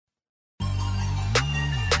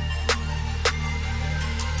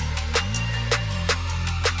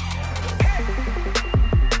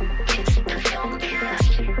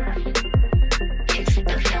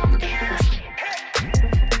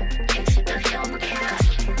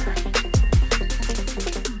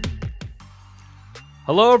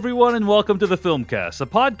Hello, everyone, and welcome to the Filmcast, a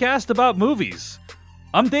podcast about movies.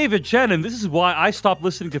 I'm David Chen, and this is why I stopped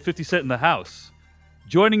listening to 50 Cent in the house.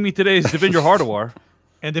 Joining me today is Devinder Hardawar.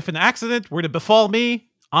 And if an accident were to befall me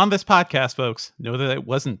on this podcast, folks, know that it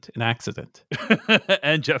wasn't an accident.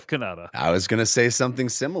 And Jeff Kanata. I was going to say something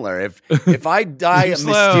similar. If I die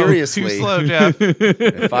mysteriously... Too slow, Jeff.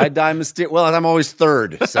 If I die mysteriously... Well, I'm always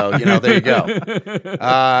third, so, there you go.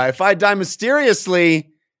 If I die mysteriously...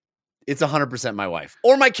 It's 100% my wife.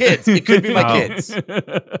 Or my kids. It could be my kids.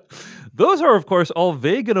 Those are, of course, all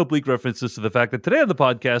vague and oblique references to the fact that today on the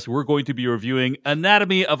podcast, we're going to be reviewing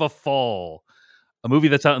Anatomy of a Fall, a movie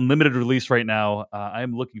that's out in limited release right now.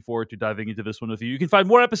 I'm looking forward to diving into this one with you. You can find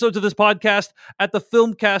more episodes of this podcast at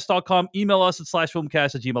thefilmcast.com. Email us at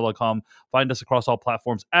 /filmcast@gmail.com. Find us across all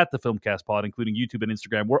platforms at thefilmcastpod, including YouTube and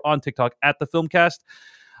Instagram. We're on TikTok at thefilmcast.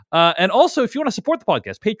 And also, if you want to support the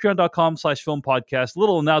podcast, patreon.com/filmpodcast.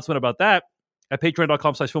 Little announcement about that. At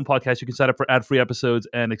patreon.com/filmpodcast, you can sign up for ad-free episodes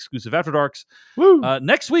and exclusive After Darks.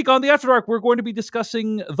 Next week on the After Dark, we're going to be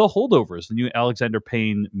discussing The Holdovers, the new Alexander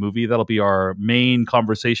Payne movie. That'll be our main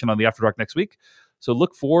conversation on the After Dark next week. So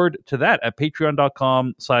look forward to that at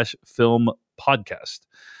patreon.com/filmpodcast.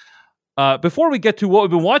 Before we get to what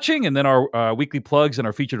we've been watching and then our weekly plugs and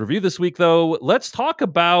our featured review this week, though, let's talk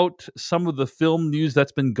about some of the film news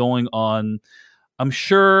that's been going on. I'm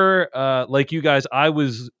sure, like you guys, I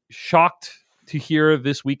was shocked to hear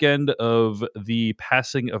this weekend of the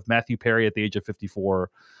passing of Matthew Perry at the age of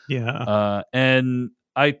 54. Yeah. And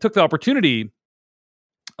I took the opportunity,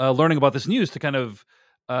 learning about this news, to kind of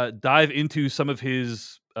dive into some of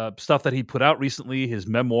his stuff that he put out recently, his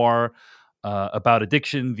memoir, about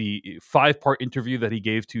addiction, the 5-part interview that he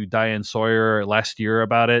gave to Diane Sawyer last year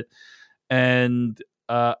about it. And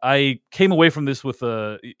I came away from this with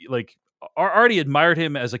already admired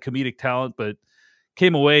him as a comedic talent, but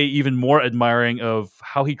came away even more admiring of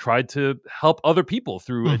how he tried to help other people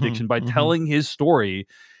through addiction by telling his story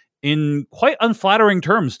in quite unflattering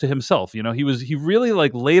terms to himself. He really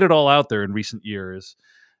laid it all out there in recent years.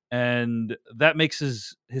 And that makes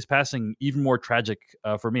his passing even more tragic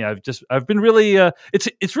for me. I've been really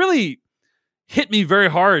it's really hit me very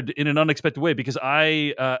hard in an unexpected way because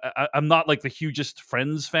I'm not like the hugest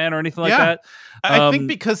Friends fan or anything like that. I think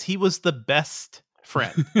because he was the best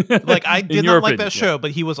friend. I did not like that show,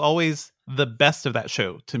 but he was always the best of that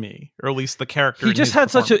show to me, or at least the character. He just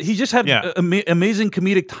had amazing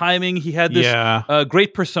comedic timing. He had this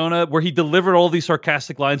great persona where he delivered all these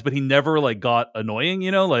sarcastic lines, but he never got annoying.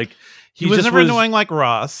 He was never annoying like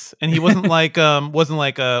Ross, and he wasn't like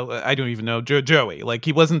I don't even know, Joey.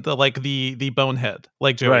 He wasn't the bonehead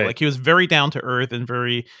like Joey. Right. He was very down to earth and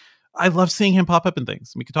very. I love seeing him pop up in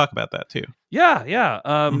things. We could talk about that too. Yeah.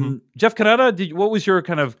 Jeff Kanata, what was your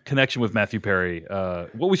kind of connection with Matthew Perry?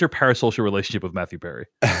 What was your parasocial relationship with Matthew Perry?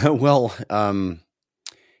 Well, for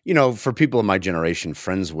people of my generation,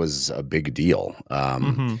 Friends was a big deal.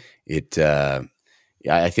 I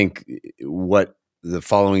think what the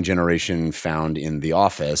following generation found in The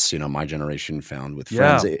Office, my generation found with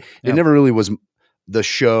Friends, it never really was the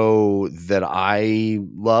show that I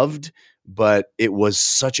loved. But it was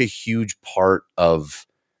such a huge part of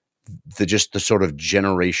the sort of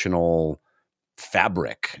generational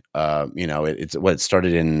fabric. It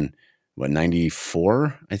started in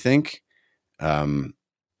 94, I think,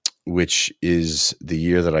 which is the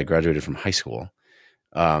year that I graduated from high school.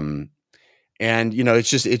 And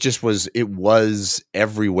it was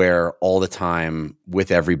everywhere all the time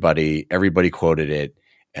with everybody. Everybody quoted it.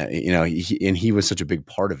 He was such a big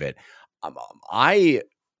part of it. I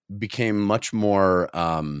became much more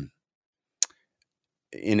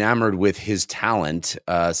enamored with his talent,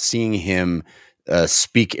 seeing him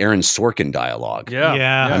speak Aaron Sorkin dialogue.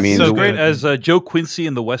 Yeah. I mean, so great as Joe Quincy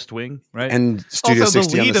in The West Wing, right? And Studio also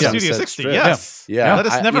 60 the lead on the of Studio Sunset 60. Strip. Yes. Yeah. Let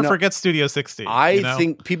us never forget Studio 60. I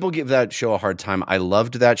think people give that show a hard time. I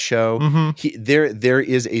loved that show. There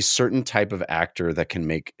is a certain type of actor that can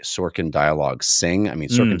make Sorkin dialogue sing. I mean,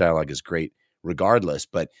 Sorkin dialogue is great regardless,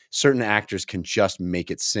 but certain actors can just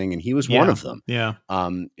make it sing, and he was one of them. Yeah.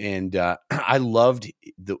 I loved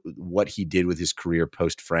what he did with his career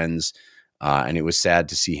post Friends, and it was sad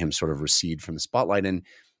to see him sort of recede from the spotlight. And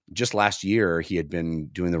just last year, he had been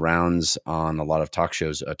doing the rounds on a lot of talk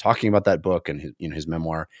shows, talking about that book and his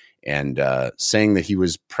memoir, and saying that he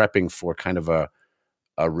was prepping for kind of a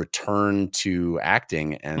return to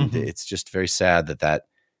acting, and it's just very sad that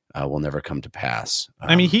will never come to pass.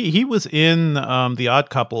 I mean, he was in the Odd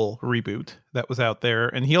Couple reboot that was out there,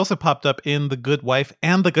 and he also popped up in The Good Wife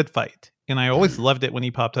and The Good Fight. And I always loved it when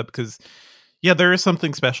he popped up because Yeah, there is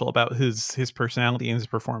something special about his personality and his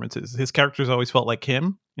performances. His characters always felt like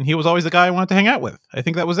him, and he was always the guy I wanted to hang out with. I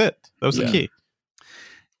think that was it. That was the key.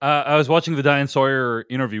 I was watching the Diane Sawyer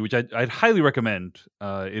interview, which I'd highly recommend.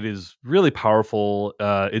 It is really powerful.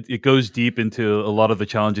 It goes deep into a lot of the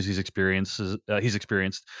challenges he's experienced.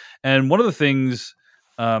 And one of the things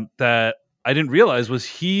that I didn't realize was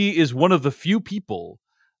he is one of the few people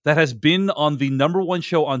that has been on the #1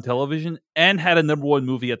 show on television and had a #1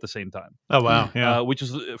 movie at the same time. Oh, wow. Yeah. Which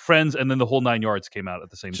was Friends, and then The Whole Nine Yards came out at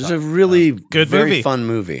the same time. It's a really good very movie. fun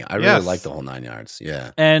movie. I really like The Whole Nine Yards. Yeah.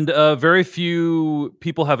 And very few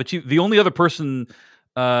people have achieved. The only other person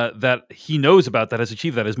that he knows about that has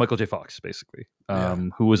achieved that is Michael J. Fox, basically,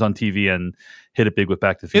 who was on TV and hit it big with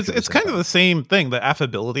Back to the Future. It's kind of the same thing, the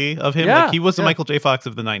affability of him. Yeah, like he was the Michael J. Fox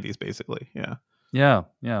of the 90s, basically. Yeah.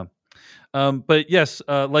 But yes,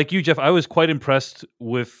 like you, Jeff, I was quite impressed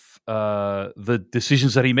with the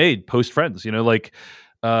decisions that he made post Friends.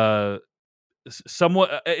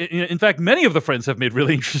 Somewhat. In fact, many of the Friends have made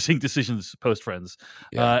really interesting decisions post Friends,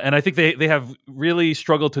 and I think they have really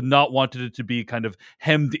struggled to not want it to be kind of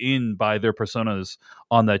hemmed in by their personas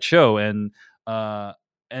on that show. And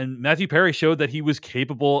Matthew Perry showed that he was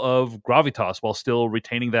capable of gravitas while still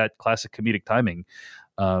retaining that classic comedic timing,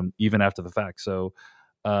 even after the fact. So.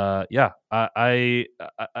 I'm a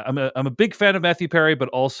big fan of Matthew Perry, but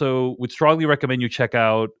also would strongly recommend you check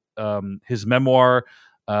out his memoir,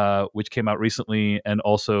 which came out recently, and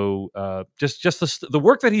also just the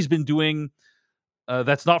work that he's been doing.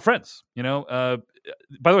 That's not Friends, By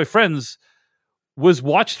the way, Friends was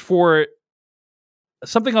watched for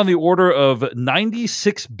something on the order of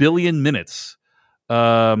 96 billion minutes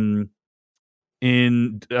in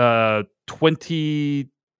 20.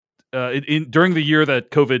 During the year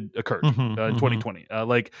that COVID occurred in 2020,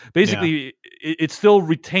 it still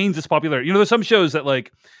retains its popularity. There's some shows that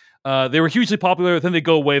they were hugely popular, then they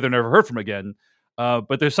go away, they're never heard from again.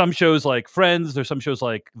 But there's some shows like Friends, there's some shows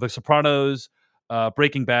like The Sopranos,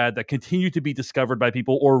 Breaking Bad that continue to be discovered by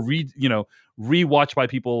people or rewatched by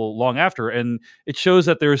people long after, and it shows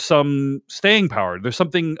that there's some staying power. There's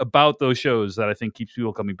something about those shows that I think keeps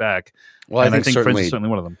people coming back. Well, I think Friends is certainly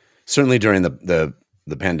one of them. Certainly during the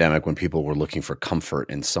pandemic, when people were looking for comfort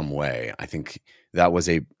in some way, I think that was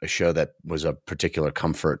a show that was a particular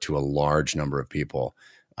comfort to a large number of people.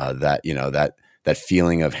 That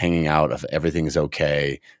feeling of hanging out, of everything's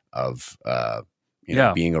okay, of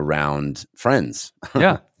being around friends.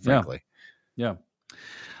 Yeah, frankly. Yeah.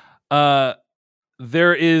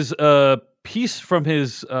 There is a piece from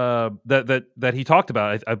his that he talked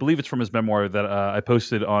about. I believe it's from his memoir that I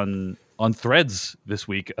posted on Threads this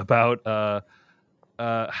week about.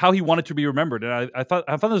 How he wanted to be remembered, and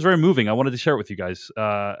I found this very moving. I wanted to share it with you guys.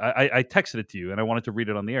 I texted it to you, and I wanted to read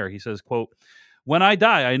it on the air. He says, quote, "When I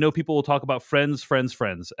die, I know people will talk about friends,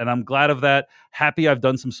 and I'm glad of that. Happy I've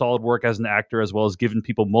done some solid work as an actor, as well as given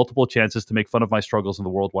people multiple chances to make fun of my struggles in the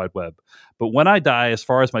World Wide Web. But when I die, as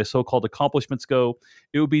far as my so-called accomplishments go,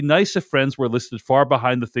 it would be nice if Friends were listed far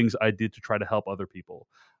behind the things I did to try to help other people.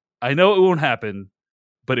 I know it won't happen,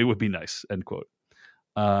 but it would be nice," end quote.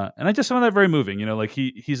 And I just found that very moving.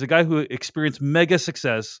 He's a guy who experienced mega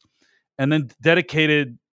success and then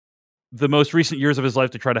dedicated the most recent years of his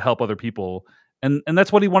life to try to help other people. And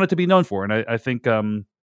that's what he wanted to be known for. And I think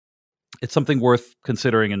it's something worth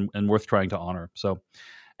considering and worth trying to honor. So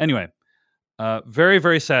anyway, very,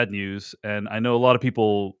 very sad news. And I know a lot of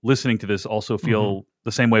people listening to this also feel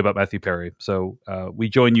the same way about Matthew Perry. So we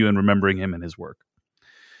join you in remembering him and his work.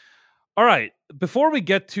 All right. Before we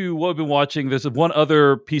get to what we've been watching, there's one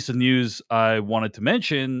other piece of news I wanted to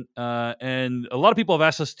mention. And a lot of people have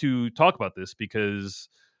asked us to talk about this because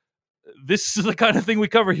this is the kind of thing we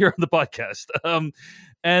cover here on the podcast.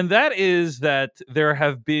 And that is that there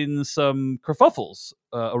have been some kerfuffles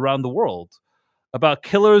around the world about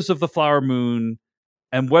Killers of the Flower Moon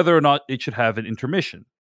and whether or not it should have an intermission.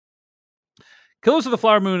 Killers of the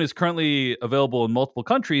Flower Moon is currently available in multiple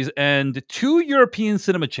countries, and 2 European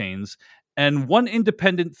cinema chains and 1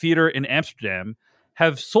 independent theater in Amsterdam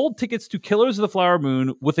have sold tickets to Killers of the Flower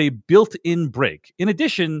Moon with a built-in break. In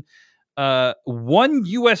addition, 1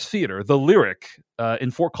 U.S. theater, The Lyric, in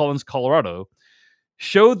Fort Collins, Colorado,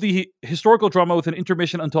 showed the historical drama with an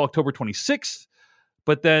intermission until October 26th,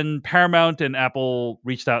 but then Paramount and Apple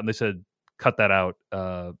reached out and they said, cut that out,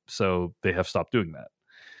 so they have stopped doing that.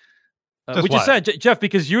 Which is sad, Jeff,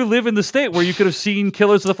 because you live in the state where you could have seen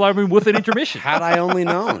Killers of the Flower Moon with an intermission. Had I only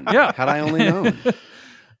known. Yeah. Had I only known.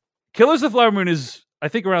 Killers of the Flower Moon is, I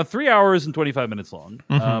think, around 3 hours and 25 minutes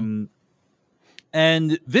long.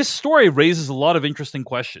 And this story raises a lot of interesting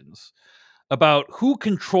questions about who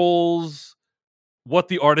controls what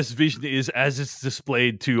the artist's vision is as it's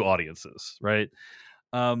displayed to audiences, right?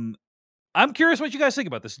 I'm curious what you guys think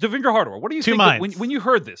about this. Devindra Hardawar, what do you think when you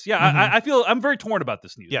heard this? Yeah, I feel I'm very torn about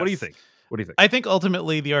this news. Yes. What do you think? I think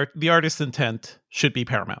ultimately the artist's intent should be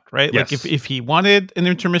paramount, right? Yes. Like if he wanted an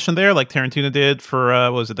intermission there, like Tarantino did for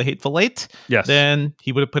what was it, The Hateful Eight? Yes. Then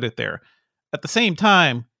he would have put it there. At the same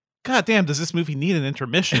time, God damn, does this movie need an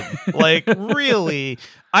intermission? Like, really?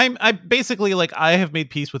 I basically, like, I have made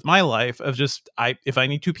peace with my life of just if I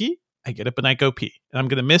need to pee, I get up and I go pee. And I'm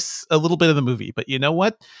gonna miss a little bit of the movie. But you know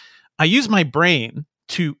what? I use my brain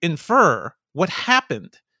to infer what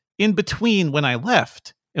happened in between when I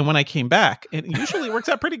left and when I came back, and it usually works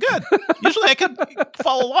out pretty good. Usually I can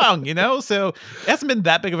follow along, you know? So it hasn't been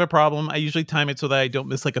that big of a problem. I usually time it so that I don't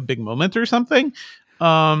miss like a big moment or something.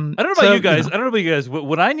 I don't know about you guys. I don't know about you guys.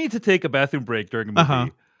 When I need to take a bathroom break during a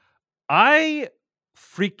movie, I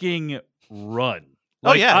freaking run.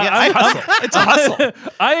 Like, I hustle. It's a hustle.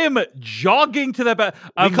 I am jogging to that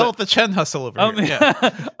we call it the Chen hustle over here.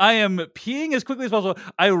 Yeah. I am peeing as quickly as possible.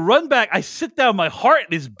 I run back. I sit down. My heart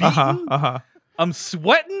is beating. I'm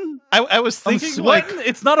sweating. I was thinking, like,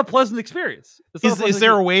 it's not a pleasant experience. Is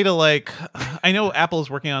there a way to, like, I know Apple's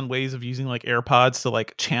working on ways of using like AirPods to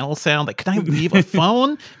like channel sound. Like, can I leave a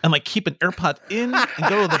phone and like keep an AirPod in and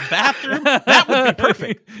go to the bathroom? That would be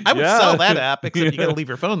perfect. I would sell that app, except you got to leave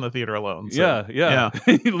your phone in the theater alone. So, yeah.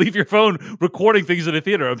 Leave your phone recording things in a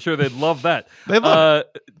theater. I'm sure they'd love that. They love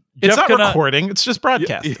it. It's not recording. It's just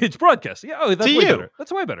broadcast. It's broadcast. Yeah. Oh, that's way better.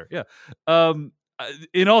 That's way better. Yeah.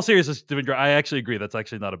 In all seriousness, Devindra, I actually agree. That's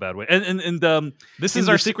actually not a bad way. And this is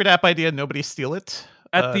our secret app idea. Nobody steal it.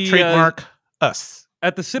 At the trademark us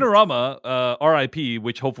at the Cinerama, RIP,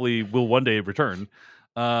 which hopefully will one day return.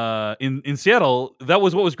 In Seattle, that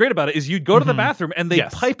was what was great about it. Is you'd go to the bathroom and they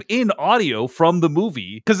pipe in audio from the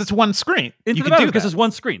movie because it's one screen. You can do because it's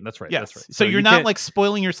one screen. That's right. Yes. That's right. So you're not like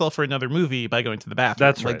spoiling yourself for another movie by going to the bathroom.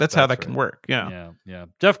 That's right. Like, that's how that can work. Yeah.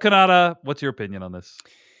 Jeff Cannata, what's your opinion on this?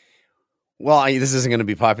 Well, this isn't going to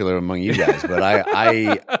be popular among you guys, but I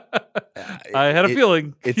had a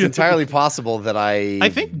feeling. It's entirely possible that I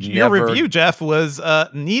think your review, Jeff, was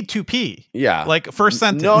need to pee. Yeah, like first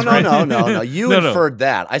sentence. No. You inferred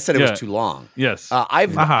that. I said it was too long. Yes. I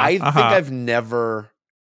think I've never.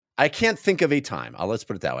 I can't think of a time. Let's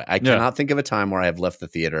put it that way. I cannot think of a time where I have left the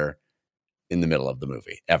theater in the middle of the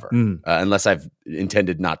movie ever, unless I've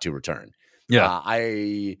intended not to return. Yeah.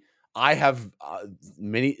 I have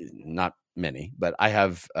not many, but I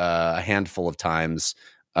have a handful of times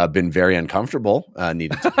been very uncomfortable,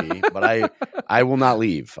 needed to pee, but I will not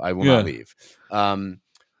leave. I will not leave.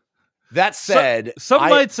 That said, some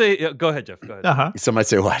might say, go ahead, Jeff. Go ahead. Some might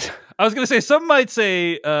say what? I was going to say, some might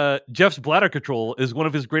say Jeff's bladder control is one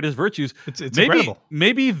of his greatest virtues. It's incredible.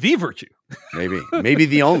 Maybe the virtue. Maybe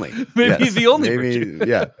the only. The only virtue.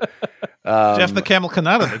 Yeah. Jeff the Camel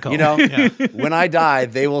Cannata, they call him. When I die,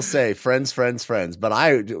 they will say friends, friends, friends. But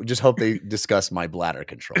I just hope they discuss my bladder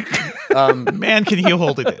control. Man, can he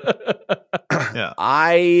hold it in?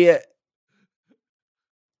 Yeah.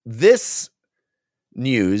 This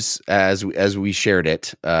news, as we shared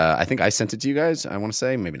it, I think I sent it to you guys. I want to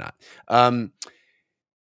say, maybe not.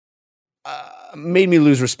 Made me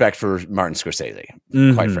lose respect for Martin Scorsese,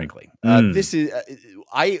 quite frankly. This is.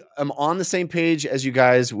 I am on the same page as you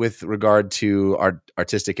guys with regard to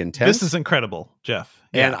artistic intent. This is incredible, Jeff.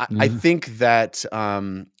 And I think that,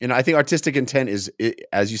 I think artistic intent is,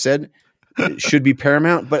 as you said, it should be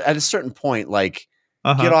paramount. But at a certain point, like,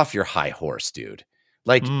 get off your high horse, dude.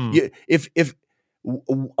 Like, if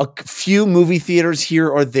a few movie theaters here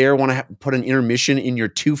or there want to put an intermission in your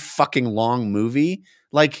too fucking long movie,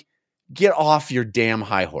 like, get off your damn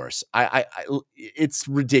high horse. It's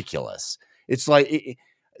ridiculous. It's like,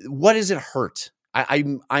 what does it hurt? I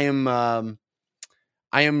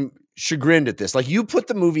am chagrined at this. Like, you put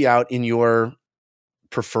the movie out in your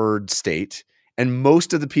preferred state, and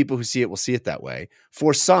most of the people who see it will see it that way.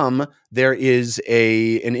 For some, there is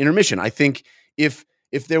an intermission. I think if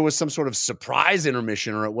there was some sort of surprise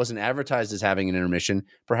intermission, or it wasn't advertised as having an intermission,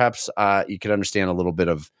 perhaps you could understand a little bit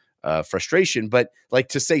of frustration. But like,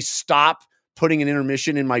 to say stop putting an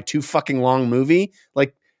intermission in my too fucking long movie,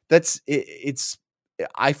 like,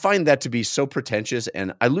 I find that to be so pretentious,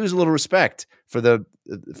 and I lose a little respect for the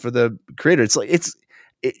creator. It's like,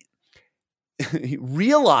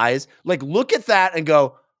 realize, like, look at that and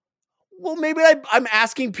go, well, maybe I'm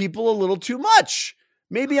asking people a little too much.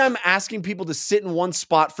 Maybe I'm asking people to sit in one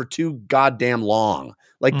spot for too goddamn long.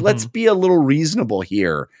 Like, let's be a little reasonable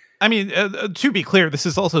here. I mean, to be clear, this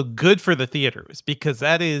is also good for the theaters, because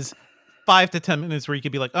that is 5 to 10 minutes where you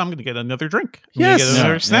could be like, oh, I'm going to get another drink. I'm going to get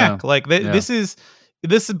another snack. Like, this is,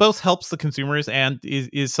 this both helps the consumers and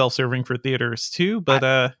is self-serving for theaters too.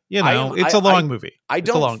 But it's a long movie. I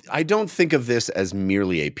don't think of this as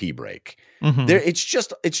merely a pee break. Mhm. It's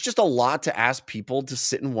just a lot to ask people to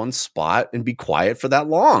sit in one spot and be quiet for that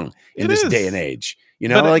long in this day and age. You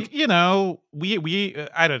know, but, like we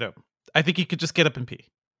I don't know. I think you could just get up and pee.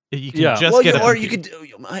 You can Yeah. just get up or and you pee. could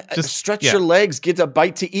Just- stretch yeah. your legs, get a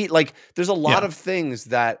bite to eat. Like there's a lot Yeah. of things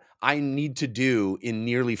that I need to do in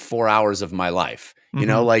nearly 4 hours of my life. You Mm-hmm.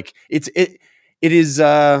 know, like it is.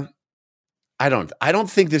 I don't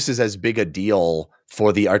think this is as big a deal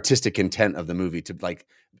for the artistic intent of the movie to like.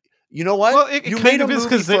 You know what? Well, it You kind made a of is movie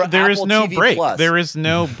because for there is Apple no TV break. Plus. There is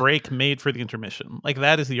no break made for the intermission. Like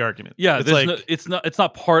that is the argument. Yeah, it's there's like it's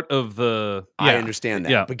not part of the. I Yeah. understand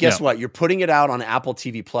that. Yeah. But guess Yeah. what? You're putting it out on Apple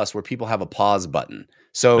TV Plus where people have a pause button.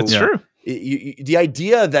 So it's Yeah. true. the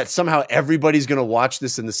idea that somehow everybody's going to watch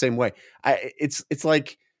this in the same way, it's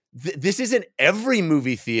like this isn't every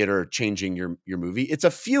movie theater changing your movie. It's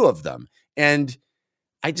a few of them. And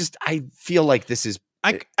I feel like this is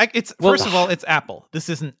It's first of all, it's Apple. This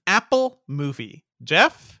is an Apple movie.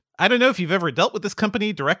 Jeff, I don't know if you've ever dealt with this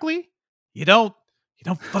company directly. You don't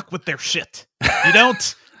fuck with their shit. You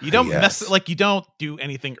don't Yes. you don't do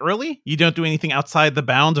anything early. You don't do anything outside the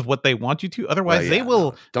bounds of what they want you to. Otherwise, Well, they yeah, will.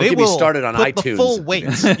 no. Don't they get me will started on put the iTunes. full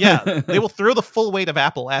weight. Yeah, they will throw the full weight of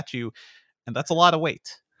Apple at you, and that's a lot of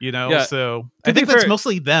weight. You know, Yeah. so To I be think that's fair-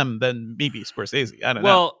 mostly them than maybe Scorsese. I don't know.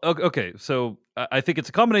 Well, okay, so I think it's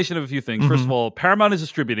a combination of a few things. First Mhm. of all, Paramount is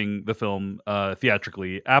distributing the film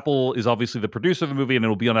theatrically. Apple is obviously the producer of the movie, and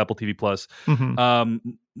it'll be on Apple TV Plus. Mhm.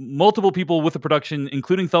 Multiple people with the production,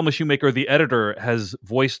 including Thelma Shoemaker, the editor, has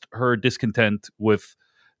voiced her discontent with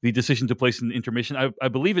the decision to place an intermission. I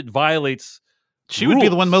believe it violates. She would be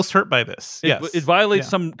the one rules. most hurt by this. Yes, It violates Yeah.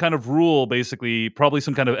 some kind of rule, basically, probably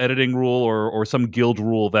some kind of editing rule or some guild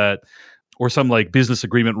rule that, or some like business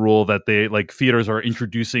agreement rule that they like theaters are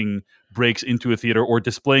introducing breaks into a theater or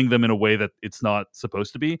displaying them in a way that it's not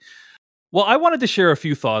supposed to be. Well, I wanted to share a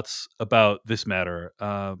few thoughts about this matter.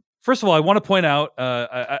 First of all, I want to point out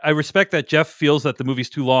I respect that Jeff feels that the movie's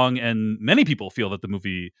too long, and many people feel that the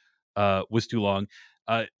movie was too long.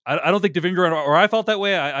 I don't think Devindra or I felt that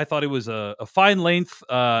way. I thought it was a fine length,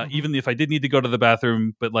 even if I did need to go to the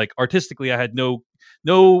bathroom. But like artistically, I had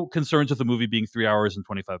no concerns with the movie being 3 hours and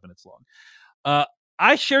 25 minutes long.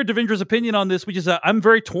 I share Devindra's opinion on this, which is that I'm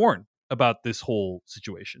very torn about this whole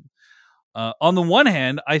situation. On the one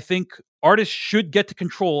hand, I think artists should get to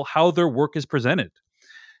control how their work is presented.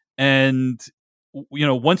 And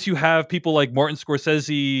once you have people like Martin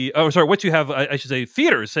Scorsese, once you have, I should say,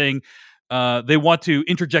 theaters saying they want to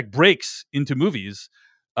interject breaks into movies,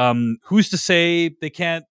 who's to say they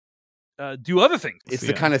can't do other things? It's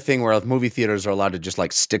the kind of thing where movie theaters are allowed to just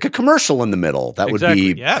like stick a commercial in the middle. That Exactly.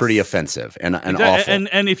 would be Yes. pretty offensive and Exactly. awful.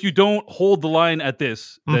 And if you don't hold the line at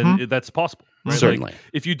this, then that's possible. Right? Certainly. Like,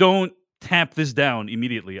 if you don't tamp this down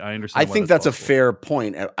immediately, I understand. I why think that's a possible. fair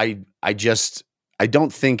point. I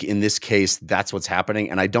don't think in this case that's what's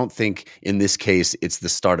happening, and I don't think in this case it's the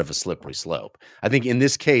start of a slippery slope. I think in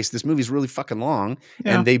this case this movie's really fucking long,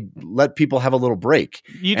 Yeah. and they let people have a little break.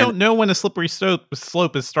 You don't know when a slippery slope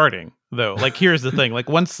is starting, though. Like, here's the thing. Like,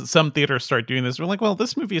 once some theaters start doing this, we're like, well,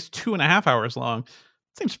 this movie is 2.5 hours long.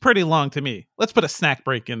 Seems pretty long to me. Let's put a snack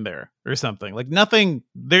break in there or something. Like, nothing.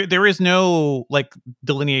 There is no like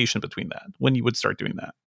delineation between that when you would start doing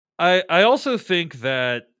that. I also think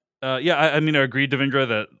that I agree, Devindra,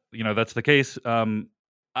 that that's the case.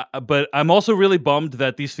 But I'm also really bummed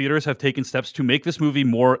that these theaters have taken steps to make this movie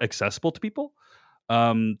more accessible to people,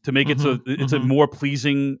 to make it so it's a more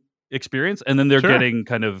pleasing experience, and then they're Sure. getting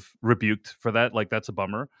kind of rebuked for that. Like, that's a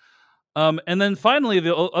bummer. And then finally,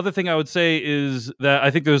 the other thing I would say is that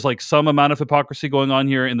I think there's like some amount of hypocrisy going on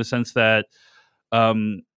here in the sense that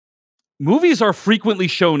movies are frequently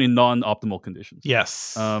shown in non-optimal conditions.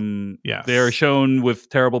 Yes. Yes. They are shown with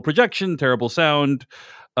terrible projection, terrible sound,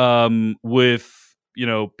 with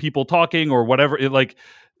people talking or whatever,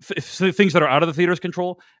 things that are out of the theater's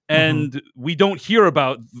control. And we don't hear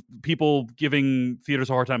about people giving theaters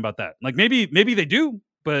a hard time about that. Like maybe they do,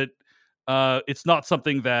 but it's not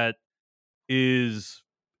something that is.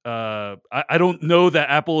 I don't know that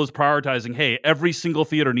Apple is prioritizing, hey, every single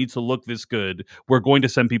theater needs to look this good. We're going to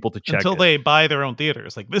send people to check until it. they buy their own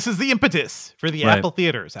theaters. Like, this is the impetus for the Right. Apple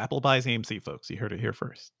theaters. Apple buys AMC, folks. You heard it here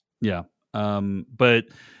first. Yeah. But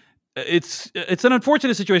it's an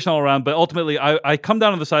unfortunate situation all around. But ultimately, I come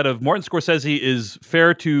down on the side of Martin Scorsese is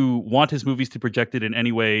fair to want his movies to project it in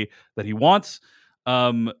any way that he wants.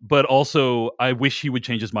 But also, I wish he would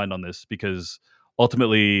change his mind on this, because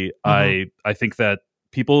ultimately, I think that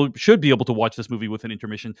people should be able to watch this movie with an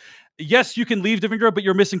intermission. Yes, you can leave Divinger, but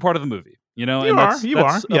you're missing part of the movie. You know, that's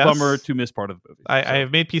a bummer to miss part of the movie. I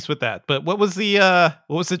have made peace with that. But what was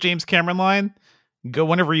the James Cameron line? Go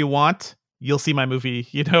whenever you want. You'll see my movie,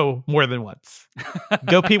 more than once.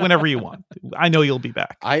 Go pee whenever you want. I know you'll be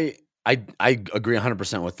back. I agree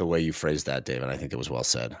 100% with the way you phrased that, David. I think that was well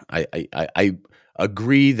said. I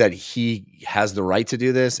agree that he has the right to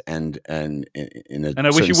do this, and I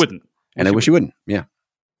wish he wouldn't. And I wish he wouldn't. Yeah.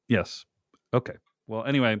 Yes. Okay. Well,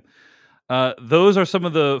 anyway, those are some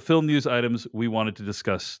of the film news items we wanted to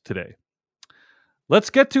discuss today. Let's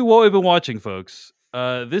get to what we've been watching, folks.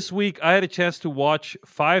 This week, I had a chance to watch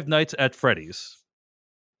Five Nights at Freddy's.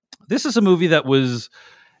 This is a movie that was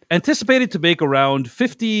anticipated to make around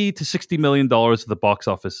 $50 to $60 million at the box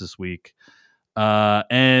office this week.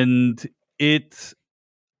 And it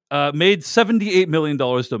made $78 million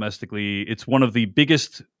domestically. It's one of the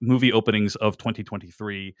biggest movie openings of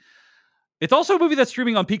 2023. It's also a movie that's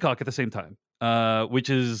streaming on Peacock at the same time, which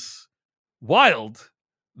is wild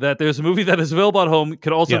that there's a movie that is available at home,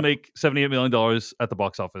 can also make $78 million at the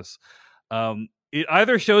box office. It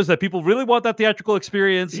either shows that people really want that theatrical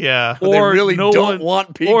experience, or they really don't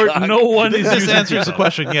want Peacock. Or no one is This using answers Peacock. the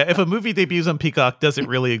question. Yeah, if a movie debuts on Peacock, does it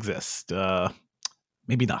really exist?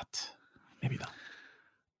 Maybe not. Maybe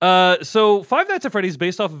not. So Five Nights at Freddy's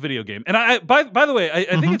based off a video game, and by the way,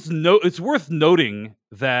 I think it's worth noting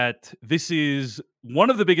that this is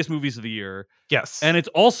one of the biggest movies of the year. Yes, and it's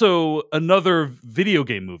also another video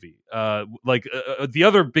game movie. The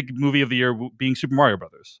other big movie of the year being Super Mario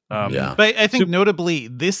Brothers. Yeah, but I think notably,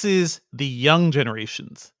 this is the young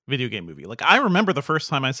generation's video game movie. Like, I remember the first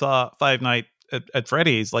time I saw Five Nights at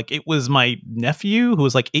Freddy's, like, it was my nephew who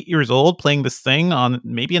was like 8 years old playing this thing on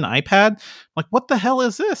maybe an iPad. I'm like, what the hell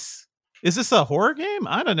is this? Is this a horror game?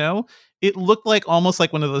 I don't know. It looked like almost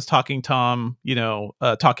like one of those Talking Tom,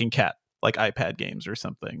 Talking Cat, like iPad games or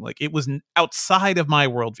something. Like, it was outside of my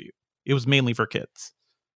worldview. It was mainly for kids.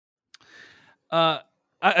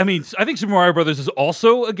 I mean, I think Super Mario Brothers is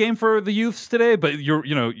also a game for the youths today, but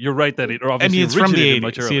you're right that it obviously it's from the originated 80s,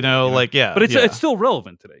 much earlier, but it's still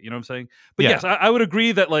relevant today. You know what I'm saying? But yes, I would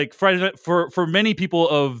agree that like Friday for many people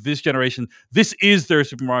of this generation, this is their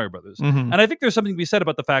Super Mario Brothers, and I think there's something to be said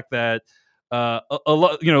about the fact that a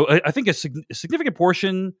lot, I think a significant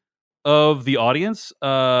portion of the audience,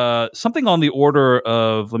 something on the order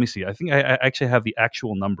of, let me see, I think I actually have the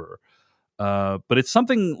actual number, but it's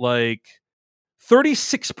something like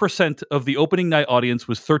 36% of the opening night audience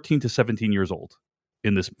was 13 to 17 years old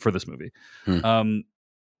for this movie.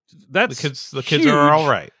 That's the kids are all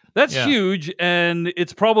right. That's huge, and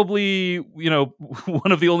it's probably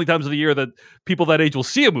one of the only times of the year that people that age will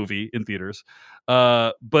see a movie in theaters.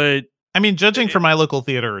 But I mean, judging from my local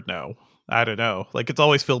theater, no, I don't know. Like, it's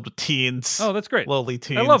always filled with teens. Oh, that's great. Lowly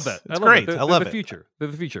teens. I love that. It's great. I love the it. Future. They're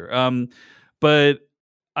the future. But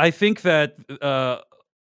I think that a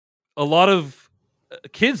lot of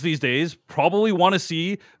kids these days probably want to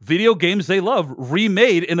see video games they love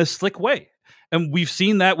remade in a slick way. And we've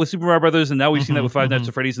seen that with Super Mario Brothers, and now we've seen that with Five Nights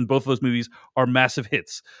at Freddy's, and both of those movies are massive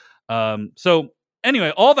hits. So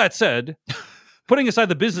anyway, all that said, putting aside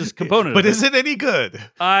the business component but is it any good?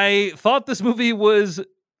 I thought this movie was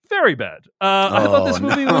very bad. I thought this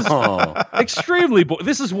movie was extremely boring.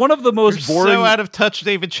 This is one of the most You're boring. so out of touch,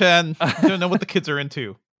 David Chen. You don't know what the kids are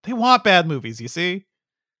into. They want bad movies, you see?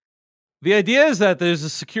 The idea is that there's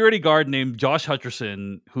a security guard named Josh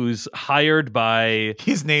Hutcherson who's hired by...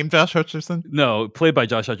 He's named Josh Hutcherson? No, played by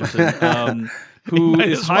Josh Hutcherson. Who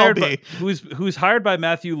is hired by, who's hired by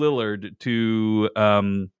Matthew Lillard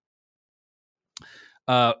to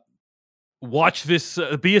watch this,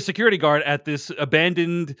 be a security guard at this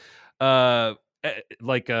abandoned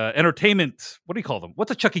entertainment. What do you call them? What's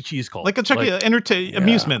a Chuck E. Cheese called? Like a Chuck E.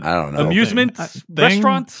 Amusement. I don't know. Amusement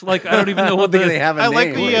restaurant? Like, I don't even know what they have a name.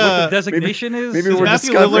 Like what the designation is. Maybe we're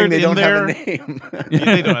Matthew discovering Lillard they don't there? have a name.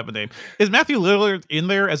 They don't have a name. Is Matthew Lillard in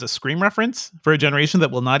there as a Scream reference for a generation that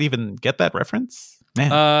will not even get that reference?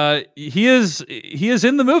 Man. He is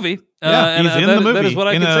in the movie. Yeah, he's in the movie. That is what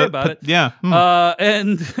I can say about it. Yeah.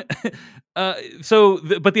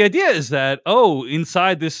 But the idea is that,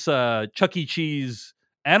 inside this Chuck E. Cheese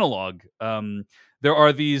analog, there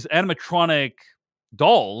are these animatronic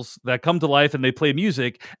dolls that come to life and they play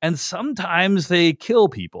music, and sometimes they kill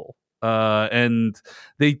people. And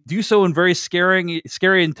they do so in very scary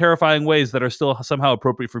and terrifying ways that are still somehow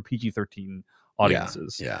appropriate for PG-13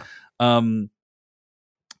 audiences. Yeah.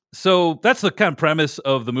 So that's the kind of premise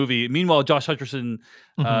of the movie. Meanwhile, Josh Hutcherson,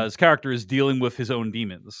 his character, is dealing with his own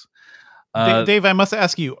demons. Dave, I must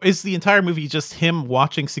ask you, is the entire movie just him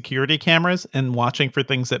watching security cameras and watching for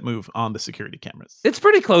things that move on the security cameras? It's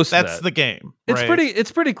pretty close to that. That's the game. It's right?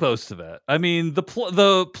 It's pretty close to that. I mean, the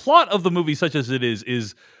plot of the movie, such as it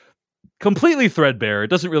is completely threadbare. It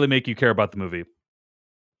doesn't really make you care about the movie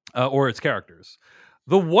or its characters.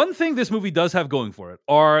 The one thing this movie does have going for it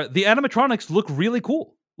are the animatronics look really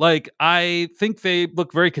cool. Like, I think they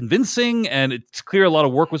look very convincing, and it's clear a lot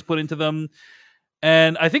of work was put into them.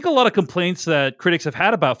 And I think a lot of complaints that critics have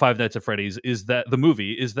had about Five Nights at Freddy's is that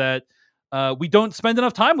we don't spend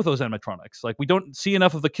enough time with those animatronics. Like, we don't see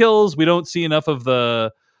enough of the kills. We don't see enough of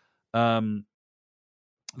the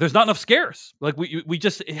there's not enough scares. Like, we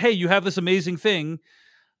just, hey, you have this amazing thing.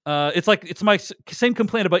 It's my same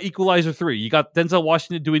complaint about Equalizer 3. You got Denzel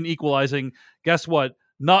Washington doing equalizing. Guess what?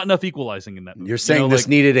 Not enough equalizing in that movie. You're saying this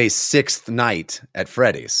needed a sixth night at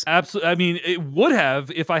Freddy's. Absolutely. I mean, it would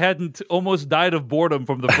have if I hadn't almost died of boredom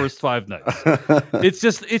from the first 5 nights. It's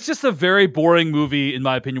just a very boring movie, in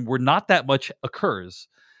my opinion, where not that much occurs.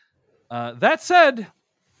 That said,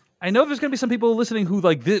 I know there's going to be some people listening who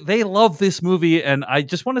they love this movie, and I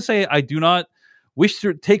just want to say I do not wish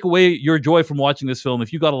to take away your joy from watching this film.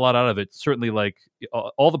 If you got a lot out of it, certainly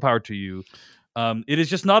all the power to you. It is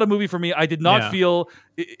just not a movie for me. I did not feel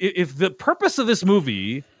if the purpose of this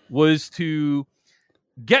movie was to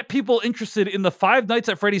get people interested in the Five Nights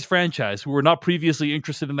at Freddy's franchise who were not previously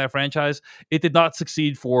interested in that franchise, it did not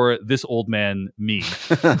succeed for this old man me.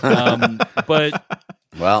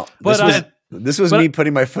 This was me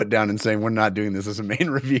putting my foot down and saying we're not doing this as a main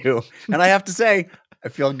review, and I have to say I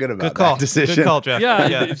feel good about that decision. Good call, Jeff.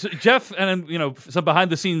 Yeah. Jeff, and some behind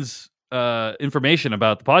the scenes information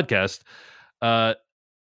about the podcast.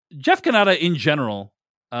 Jeff Cannata in general,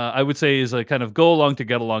 I would say, is a kind of go along to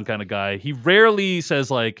get along kind of guy. He rarely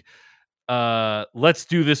says let's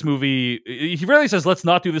do this movie. He rarely says let's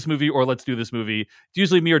not do this movie or let's do this movie. It's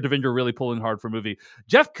usually me or Devindra really pulling hard for a movie.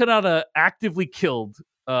 Jeff Cannata actively killed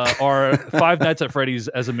our Five Nights at Freddy's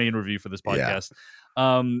as a main review for this podcast.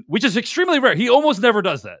 Which is extremely rare. He almost never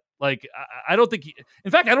does that. Like, I don't think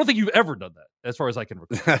in fact, I don't think you've ever done that, as far as I can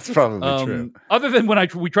recall. That's probably true. Other than when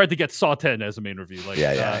we tried to get Saw 10 as a main review.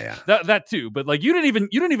 That too. But you didn't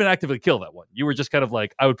even actively kill that one. You were just kind of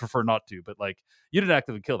like, I would prefer not to, but you didn't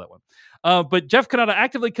actively kill that one. But Jeff Cannata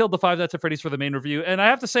actively killed the Five Nights at Freddy's for the main review, and I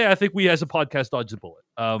have to say, I think we as a podcast dodged the bullet.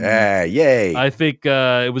 Yay! I think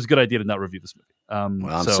it was a good idea to not review this movie.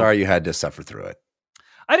 I'm sorry you had to suffer through it.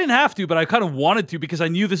 I didn't have to, but I kind of wanted to because I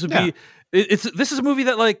knew this would be. This is a movie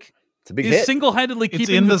that it's a big is hit. Single-handedly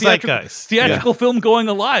keeping in the theatrical film going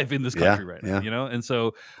alive in this country right now. And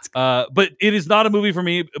so, but it is not a movie for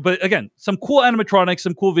me. But again, some cool animatronics,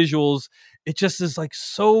 some cool visuals. It just is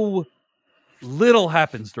so little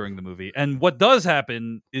happens during the movie, and what does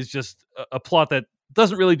happen is just a plot that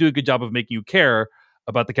doesn't really do a good job of making you care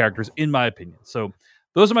about the characters, in my opinion. So,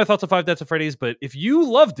 those are my thoughts on Five Nights at Freddy's. But if you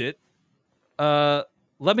loved it,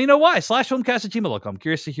 let me know why. /filmcast@gmail.com.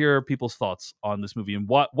 Curious to hear people's thoughts on this movie and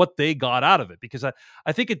what they got out of it, because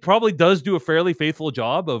I think it probably does do a fairly faithful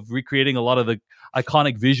job of recreating a lot of the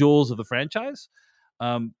iconic visuals of the franchise.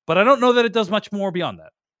 But I don't know that it does much more beyond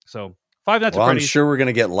that. So Five Nights at Freddy's. I'm sure we're going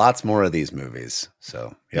to get lots more of these movies.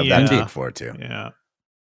 So you have that to look forward to. Yeah.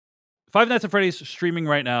 Five Nights at Freddy's streaming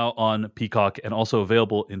right now on Peacock and also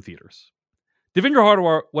available in theaters. Devindra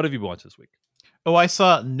Hardawar, what have you watched this week? Oh, I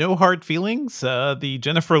saw No Hard Feelings, the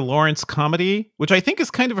Jennifer Lawrence comedy, which I think is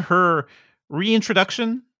kind of her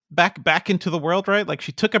reintroduction back into the world, right? Like,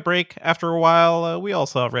 she took a break after a while. We all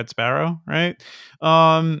saw Red Sparrow, right?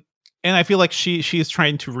 And I feel like she is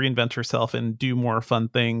trying to reinvent herself and do more fun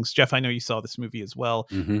things. Jeff, I know you saw this movie as well.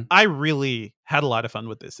 Mm-hmm. I really had a lot of fun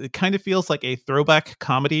with this. It kind of feels like a throwback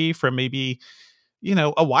comedy from maybe,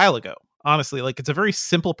 a while ago. Honestly, it's a very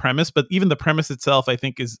simple premise, but even the premise itself, I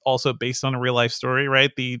think, is also based on a real life story,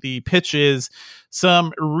 right? The pitch is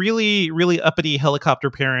some really, really uppity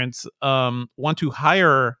helicopter parents want to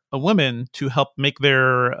hire a woman to help make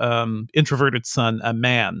their introverted son a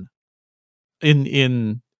man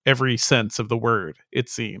in every sense of the word, it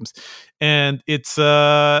seems. And it's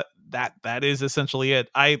that is essentially it.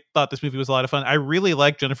 I thought this movie was a lot of fun. I really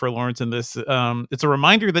like Jennifer Lawrence in this. It's a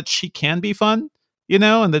reminder that she can be fun.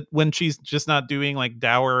 And that when she's just not doing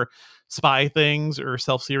dour spy things or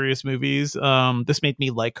self-serious movies, this made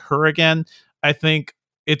me like her again. I think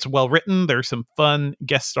it's well written. There's some fun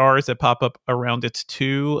guest stars that pop up around it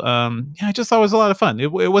too. I just thought it was a lot of fun.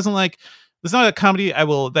 It wasn't it's not a comedy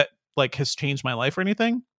that has changed my life or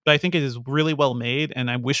anything, but I think it is really well made, and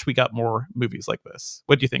I wish we got more movies like this.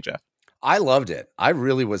 What do you think, Jeff? I loved it. I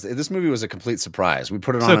really was. This movie was a complete surprise. We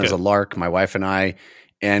put it on as a lark, my wife and I.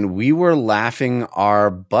 and we were laughing our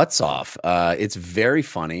butts off. It's very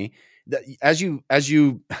funny. As you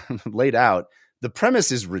laid out, the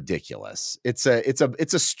premise is ridiculous. It's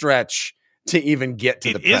a stretch to even get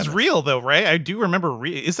to the premise. It is real though, right? I do remember.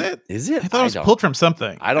 Is it? Is it? I thought it was pulled from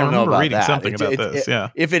something. I don't know remember about reading that. something about this. Yeah.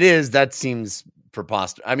 If it is, that seems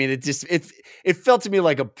preposterous. I mean, it felt to me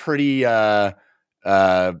like a pretty you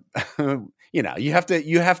know, you have to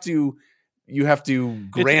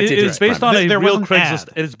grant it. It's based on a There real was an Craigslist.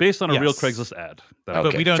 ad. It is based on a real Yes. Craigslist ad. Okay,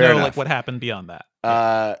 But we don't fair know enough. like what happened beyond that.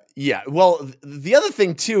 Yeah. Well, the other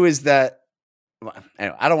thing too is that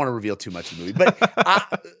anyway, I don't want to reveal too much of the movie, but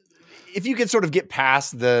if you can sort of get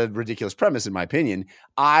past the ridiculous premise, in my opinion,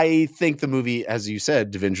 I think the movie, as you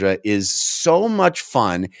said, Devindra, is so much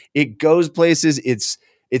fun. It goes places. It's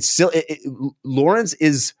still Lawrence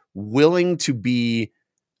is willing to be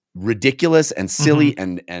ridiculous and silly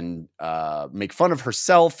and make fun of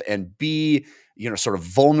herself and be, you know, sort of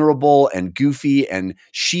vulnerable and goofy, and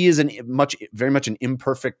she is very much an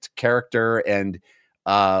imperfect character, and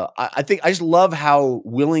I think I just love how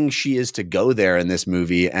willing she is to go there in this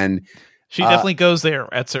movie, and She definitely goes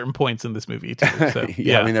there at certain points in this movie too. So,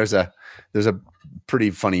 yeah, I mean, there's a pretty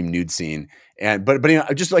funny nude scene, and but you know,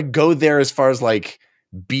 just like go there as far as like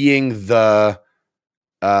being the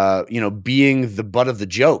being the butt of the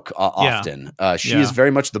joke often. She is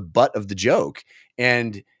very much the butt of the joke,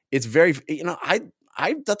 and it's very, you know, I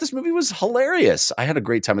thought this movie was hilarious. I had a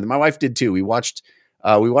great time with it. My wife did too. We watched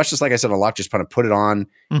this, like I said, a lot, just kind of put it on,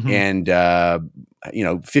 and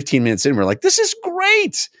 15 minutes in, we're like, this is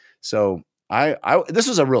great. So this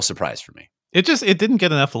was a real surprise for me. it didn't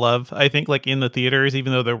get enough love, I think, like in the theaters,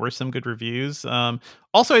 even though there were some good reviews.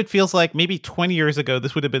 Also, it feels like maybe 20 years ago,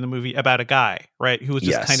 this would have been a movie about a guy, right, who was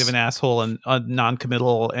just kind of an asshole and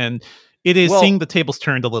non-committal. And it is seeing the tables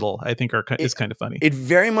turned a little, I think, is kind of funny. It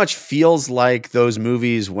very much feels like those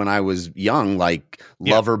movies when I was young, like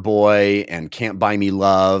Loverboy and Can't Buy Me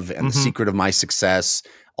Love and The Secret of My Success.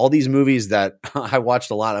 All these movies that I watched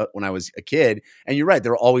a lot of when I was a kid. And you're right,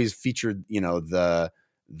 they're always featured, you know, the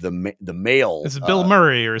male. It's Bill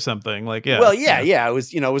Murray or something, like, yeah. Well, yeah. It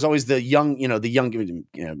was always the young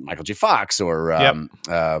Michael J. Fox or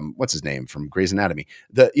what's his name from Grey's Anatomy.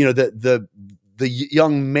 The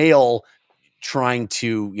young male trying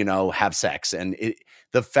to, you know, have sex, and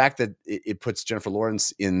the fact that it puts Jennifer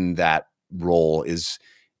Lawrence in that role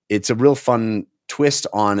it's a real fun twist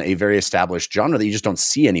on a very established genre that you just don't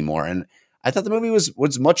see anymore. And I thought the movie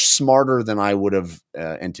was much smarter than I would have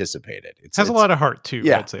anticipated. It has a lot of heart too.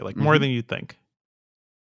 Yeah. I'd say, like more than you'd think.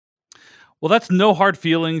 Well, that's No Hard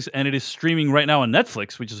Feelings, and it is streaming right now on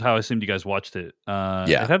Netflix, which is how I assumed you guys watched it.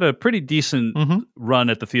 It had a pretty decent run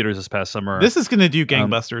at the theaters this past summer. This is going to do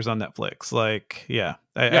gangbusters on Netflix. Like,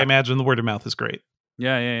 I imagine the word of mouth is great.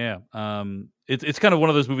 Yeah. It's kind of one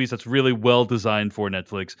of those movies that's really well designed for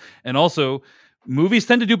Netflix, and also movies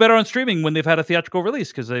tend to do better on streaming when they've had a theatrical release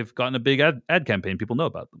because they've gotten a big ad campaign. People know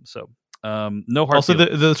about them. So No Hard also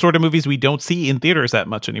Feelings. the sort of movies we don't see in theaters that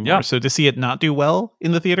much anymore. Yeah. So to see it not do well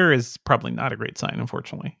in the theater is probably not a great sign,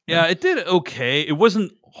 unfortunately. Yeah, it did okay. It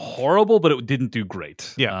wasn't horrible, but it didn't do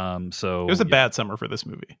great. Yeah. So it was a bad summer for this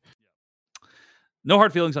movie. No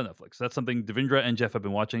Hard Feelings on Netflix. That's something Devindra and Jeff have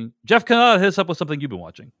been watching. Jeff, can I hit us up with something you've been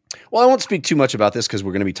watching? Well, I won't speak too much about this because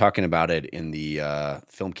we're going to be talking about it in the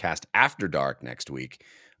Filmcast After Dark next week.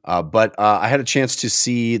 But I had a chance to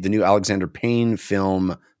see the new Alexander Payne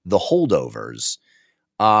film, The Holdovers.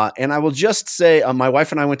 And I will just say my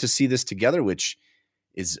wife and I went to see this together, which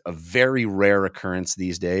is a very rare occurrence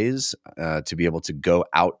these days, to be able to go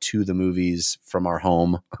out to the movies from our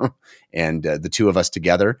home and the two of us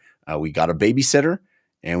together. We got a babysitter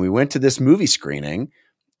and we went to this movie screening,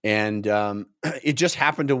 and it just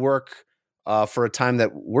happened to work for a time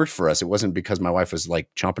that worked for us. It wasn't because my wife was like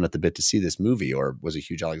chomping at the bit to see this movie or was a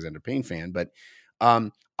huge Alexander Payne fan, but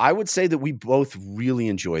I would say that we both really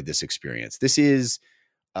enjoyed this experience. This is,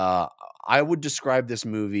 I would describe this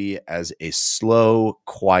movie as a slow,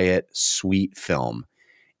 quiet, sweet film.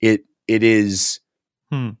 It is.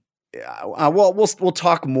 Well, we'll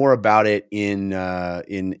talk more about it in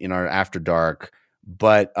our After Dark,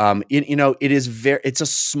 but it is it's a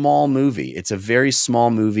small movie. It's a very small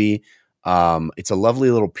movie. It's a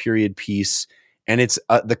lovely little period piece, and it's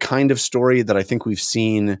the kind of story that I think we've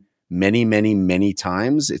seen many, many, many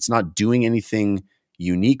times. It's not doing anything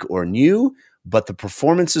unique or new, but the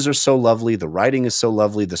performances are so lovely. The writing is so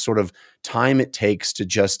lovely. The sort of time it takes to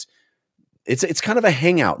just, it's kind of a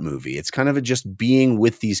hangout movie. It's kind of just being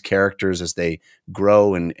with these characters as they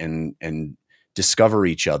grow and discover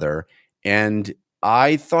each other. And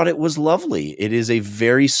I thought it was lovely. It is a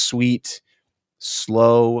very sweet,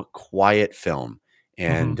 slow, quiet film.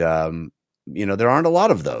 and there aren't a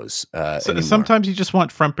lot of those. Sometimes you just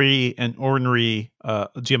want frumpy and ornery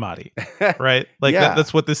Giamatti, right? Like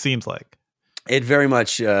that's what this seems like. It very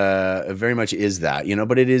much is that,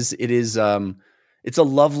 but it is it's a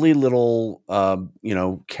lovely little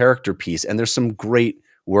character piece, and there's some great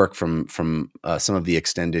work from some of the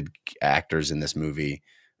extended actors in this movie.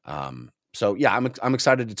 So yeah, I'm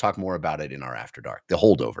excited to talk more about it in our After Dark, The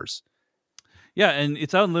Holdovers. Yeah, and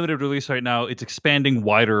it's out in limited release right now. It's expanding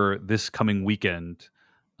wider this coming weekend,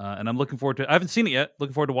 and I'm looking forward to it. I haven't seen it yet.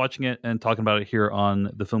 Looking forward to watching it and talking about it here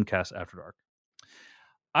on the Filmcast After Dark.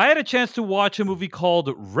 I had a chance to watch a movie called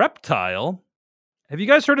Reptile. Have you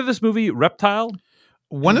guys heard of this movie, Reptile?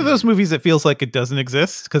 One of those movies that feels like it doesn't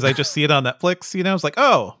exist because I just see it on Netflix. It's like,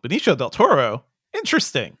 oh, Benicio del Toro,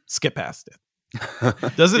 interesting. Skip past it.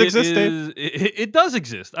 Does it exist, Dave? It does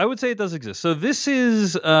exist. I would say it does exist. So this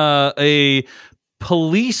is a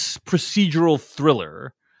police procedural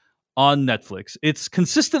thriller on Netflix. It's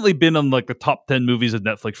consistently been on like the top 10 movies of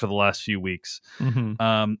Netflix for the last few weeks.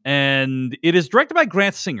 And it is directed by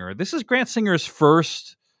Grant Singer. This is Grant Singer's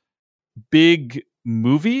first big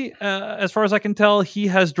movie, as far as I can tell. He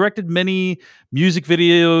has directed many music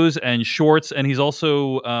videos and shorts, and he's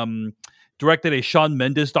also directed a Shawn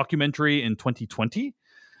Mendes documentary in 2020.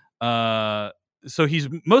 So he's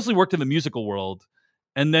mostly worked in the musical world.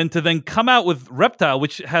 And then to come out with Reptile,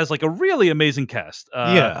 which has like a really amazing cast.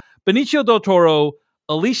 Benicio del Toro,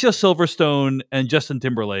 Alicia Silverstone, and Justin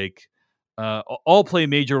Timberlake all play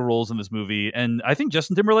major roles in this movie. And I think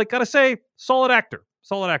Justin Timberlake, gotta say, solid actor.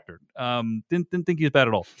 Didn't think he was bad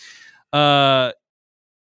at all.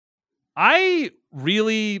 I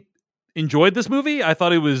really enjoyed this movie. I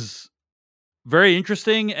thought it was very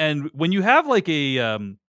interesting. And when you have like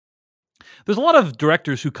there's a lot of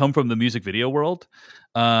directors who come from the music video world.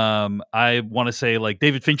 I want to say like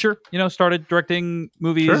David Fincher, started directing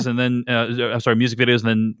movies and then, music videos, and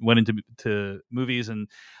then went into movies, and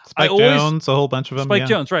Spike Jonze, a whole bunch of them. Spike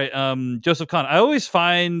Jonze, right. Joseph Kahn. I always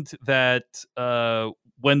find that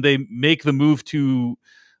when they make the move to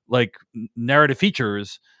like narrative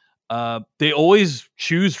features, they always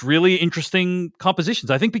choose really interesting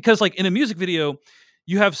compositions. I think because like in a music video,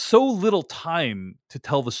 you have so little time to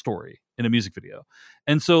tell the story in a music video.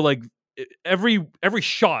 And so like every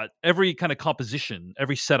shot, every kind of composition,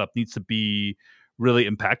 every setup needs to be really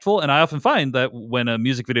impactful. And I often find that when a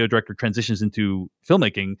music video director transitions into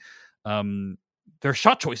filmmaking, their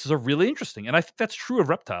shot choices are really interesting. And I think that's true of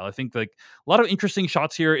Reptile. I think like a lot of interesting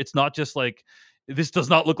shots here. It's not just like, this does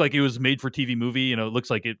not look like it was made for TV movie. It looks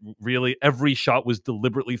like it really, every shot was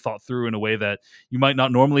deliberately thought through in a way that you might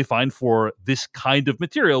not normally find for this kind of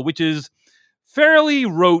material, which is fairly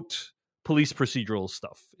rote police procedural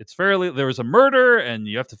stuff. It's fairly, there was a murder and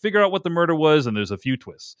you have to figure out what the murder was, and there's a few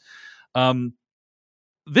twists.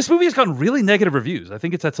 This movie has gotten really negative reviews. I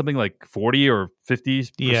think it's at something like 40 or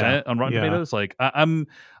 50% on Rotten Tomatoes. Like I'm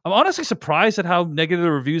honestly surprised at how negative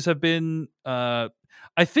the reviews have been. I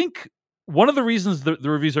think one of the reasons the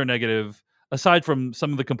reviews are negative, aside from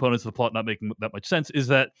some of the components of the plot not making that much sense, is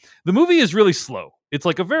that the movie is really slow. It's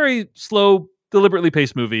like a very slow, deliberately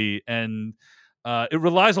paced movie, and it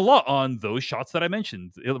relies a lot on those shots that I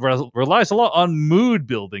mentioned. It relies a lot on mood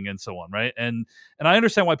building and so on, right? And I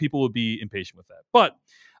understand why people would be impatient with that. But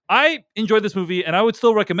I enjoyed this movie, and I would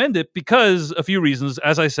still recommend it because a few reasons.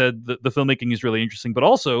 As I said, the filmmaking is really interesting, but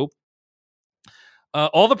also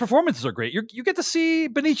all the performances are great. You get to see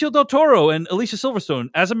Benicio del Toro and Alicia Silverstone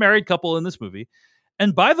as a married couple in this movie.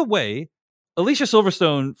 And by the way, Alicia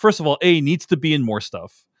Silverstone, first of all, A, needs to be in more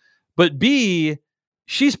stuff, but B,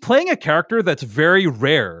 she's playing a character that's very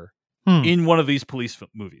rare in one of these police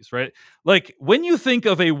movies, right? Like when you think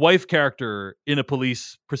of a wife character in a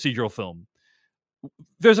police procedural film,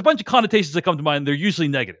 there's a bunch of connotations that come to mind. They're usually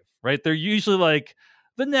negative, right? They're usually like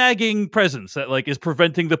the nagging presence that like is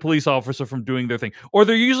preventing the police officer from doing their thing, or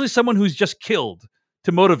they're usually someone who's just killed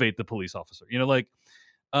to motivate the police officer,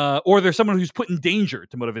 or there's someone who's put in danger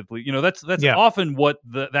to motivate the police. That's often what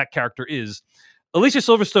that character is. Alicia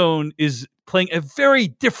Silverstone is playing a very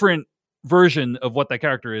different version of what that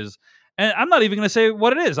character is. And I'm not even going to say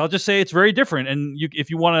what it is. I'll just say it's very different. And if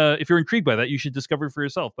you're intrigued by that, you should discover it for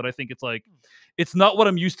yourself. But I think it's not what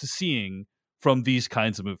I'm used to seeing from these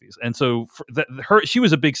kinds of movies. And so she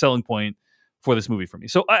was a big selling point for this movie for me.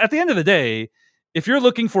 So at the end of the day, if you're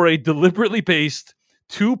looking for a deliberately paced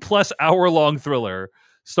 2+ hour long thriller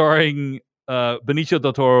starring Benicio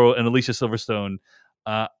del Toro and Alicia Silverstone,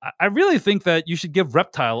 I really think that you should give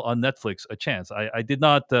Reptile on Netflix a chance. I did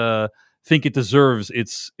not think it deserves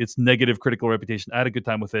its negative critical reputation. I had a good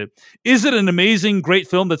time with it. Is it an amazing, great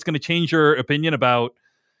film that's going to change your opinion about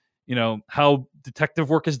how detective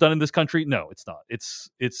work is done in this country. No, it's not.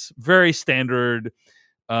 It's very standard,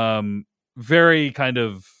 very kind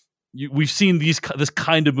of. We've seen this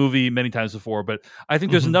kind of movie many times before, but I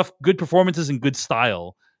think there's enough good performances and good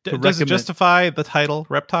style. Does it justify the title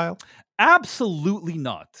Reptile? Absolutely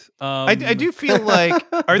not. I do feel like,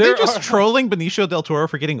 are they just trolling Benicio del Toro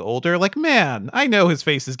for getting older? Like, man, I know his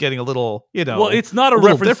face is getting a little, Well, it's not a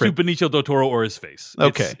reference to Benicio del Toro or his face.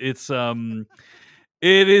 Okay.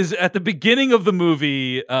 It is at the beginning of the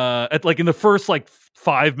movie, in the first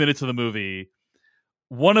 5 minutes of the movie,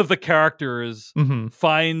 one of the characters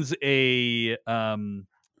finds a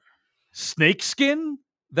snake skin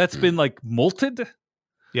that's been molted.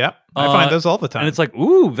 Yep, I find those all the time. And it's like,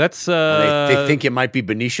 ooh, that's... they think it might be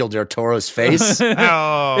Benicio del Toro's face.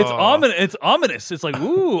 Oh. It's ominous. It's like,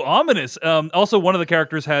 ooh, ominous. Also, one of the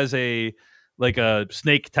characters has a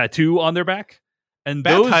snake tattoo on their back. And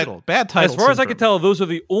bad title. As far as I can tell, those are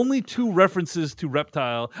the only two references to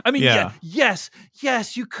Reptile. I mean, yes,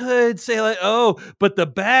 you could say but the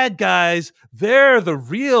bad guys, they're the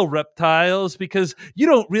real reptiles because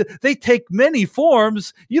they take many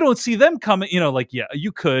forms. You don't see them coming.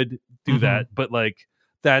 You could do that, but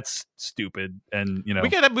that's stupid. And we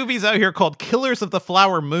got movies out here called Killers of the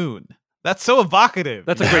Flower Moon. That's so evocative.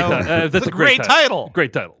 That's a great title. That's a great title.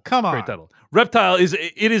 Great title. Come on. Great title. Reptile is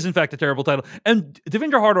in fact a terrible title. And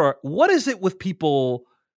Devendra Hardawar, what is it with people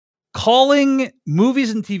calling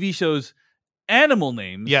movies and TV shows animal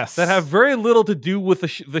names that have very little to do with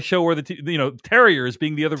the show or terriers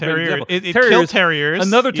being the other great example. Killed terriers.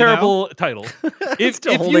 Another terrible title. It's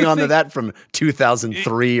still holding on to that from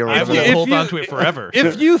 2003 or whatever. I will hold on to it forever.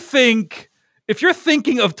 If you're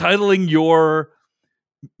thinking of titling your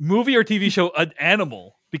movie or TV show an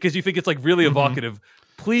animal because you think it's really evocative,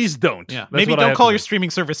 please don't. Yeah. Maybe don't call your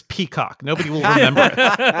streaming service Peacock. Nobody will remember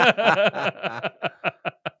it.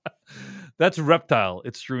 That's Reptile.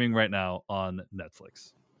 It's streaming right now on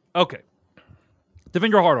Netflix. Okay.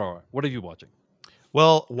 Devendra Hardawar, what are you watching?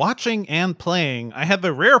 Well, watching and playing, I had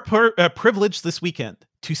the rare privilege this weekend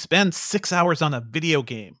to spend 6 hours on a video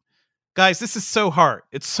game. Guys, this is so hard.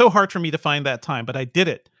 It's so hard for me to find that time, but I did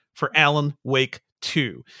it for Alan Wake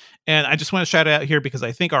 2. And I just want to shout it out here because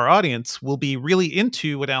I think our audience will be really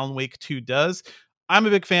into what Alan Wake 2 does. I'm a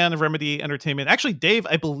big fan of Remedy Entertainment. Actually, Dave,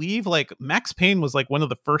 I believe Max Payne was one of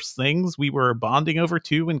the first things we were bonding over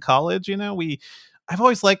too in college. I've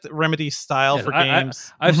always liked Remedy's style for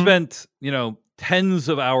games. I've spent, tens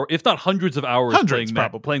of hours, if not hundreds of hours,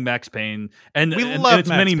 playing Max Payne, and its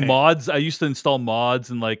many mods. I used to install mods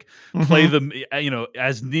and play them,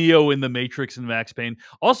 as Neo in the Matrix and Max Payne.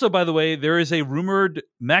 Also, by the way, there is a rumored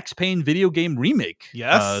Max Payne video game remake,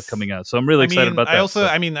 coming out. So I'm really excited about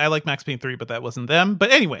that. I like Max Payne 3, but that wasn't them.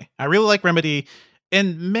 But anyway, I really like Remedy.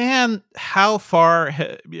 And man, how far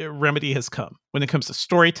Remedy has come when it comes to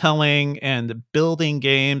storytelling and building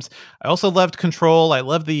games. I also loved Control. I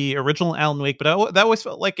loved the original Alan Wake, but that always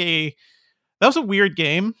felt that was a weird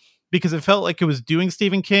game because it felt like it was doing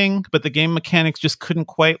Stephen King, but the game mechanics just couldn't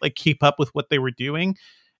quite keep up with what they were doing.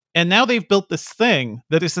 And now they've built this thing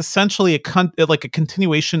that is essentially a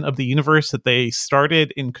continuation of the universe that they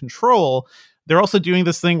started in Control. They're also doing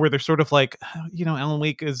this thing where they're sort of Alan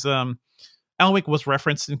Wake is... Alan Wake was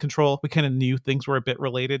referenced in Control. We kind of knew things were a bit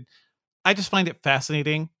related. I just find it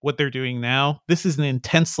fascinating what they're doing now. This is an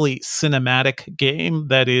intensely cinematic game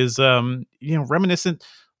that is, reminiscent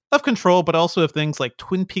of Control, but also of things like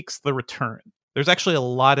Twin Peaks: The Return. There's actually a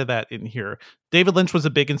lot of that in here. David Lynch was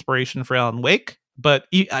a big inspiration for Alan Wake, but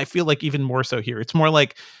I feel like even more so here. It's more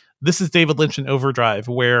like this is David Lynch in Overdrive,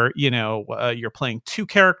 where, you're playing two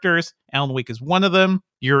characters. Alan Wake is one of them.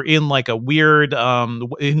 You're in a weird,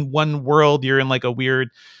 in one world, you're in a weird,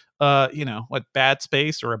 bad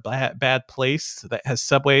space or a bad place that has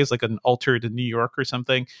subways, an altered New York or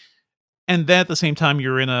something. And then at the same time,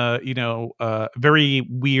 you're in a very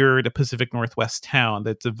weird Pacific Northwest town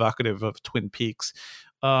that's evocative of Twin Peaks.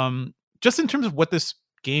 Just in terms of what this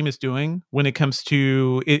game is doing when it comes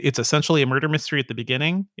to it's essentially a murder mystery at the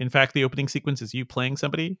beginning. In fact, the opening sequence is you playing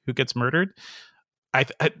somebody who gets murdered. I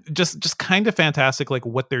just kind of fantastic,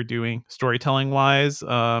 what they're doing storytelling wise.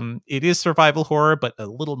 It is survival horror, but a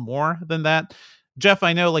little more than that. Jeff,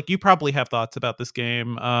 I know you probably have thoughts about this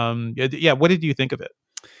game. What did you think of it?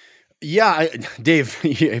 Yeah, Dave,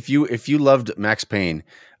 if you loved Max Payne,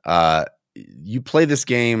 you play this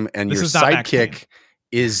game and your sidekick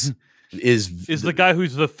is the guy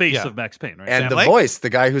who's the face of Max Payne, right? And Sam voice, the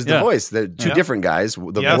guy who's the voice. The two different guys,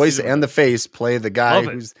 the voice and the face play the guy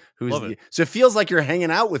who's so it feels like you're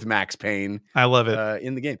hanging out with Max Payne. I love it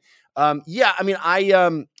in the game. Yeah, I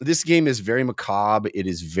mean, this game is very macabre. It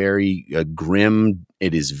is very grim.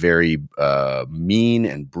 It is very mean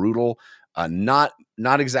and brutal. Not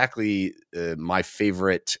exactly my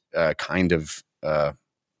favorite kind of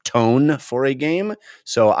tone for a game.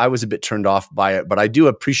 So I was a bit turned off by it, but I do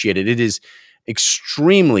appreciate it. It is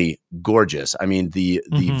extremely gorgeous. I mean, the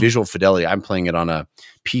visual fidelity. I'm playing it on a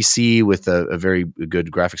PC with a very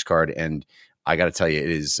good graphics card, and I got to tell you, it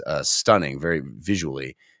is stunning, very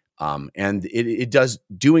visually. And it does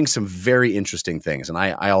doing some very interesting things. And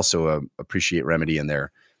I also appreciate Remedy and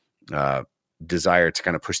their desire to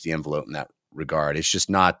kind of push the envelope in that regard. It's just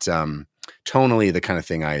not tonally the kind of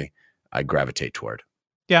thing I gravitate toward.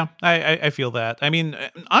 Yeah, I feel that. I mean,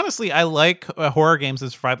 honestly, I like horror games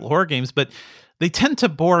and survival horror games, but they tend to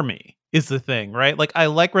bore me, is the thing, right? Like, I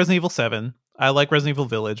like Resident Evil 7. I like Resident Evil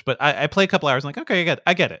Village, but I play a couple hours and like, okay,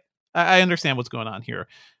 I get it. I understand what's going on here.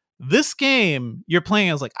 This game you're playing,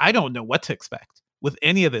 I was like, I don't know what to expect with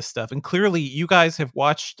any of this stuff. And clearly you guys have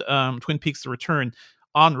watched Twin Peaks: The Return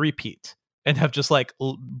on repeat and have just like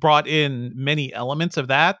brought in many elements of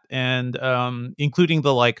that, and including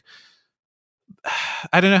the like,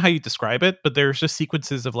 I don't know how you describe it, but there's just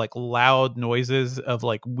sequences of like loud noises of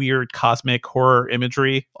like weird cosmic horror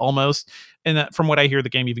imagery almost. And that, from what I hear, the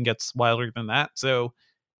game even gets wilder than that. So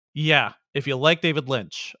yeah, if you like David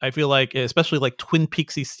Lynch, I feel like, especially like Twin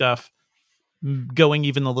Peaksy stuff, going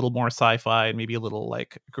even a little more sci-fi and maybe a little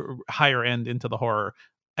like higher end into the horror,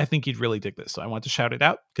 I think you'd really dig this. So I want to shout it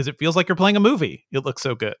out because it feels like you're playing a movie. It looks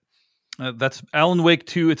so good. That's Alan Wake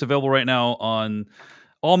 2. It's available right now on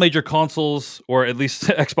all major consoles, or at least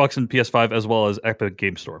Xbox and PS5, as well as Epic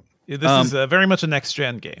Game Store. This is very much a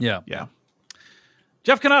next-gen game. Yeah.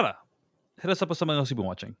 Jeff Cannata, hit us up with something else you've been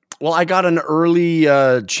watching. Well, I got an early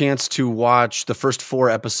chance to watch the first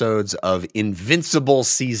 4 episodes of Invincible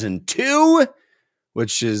Season 2,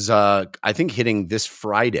 which is, I think, hitting this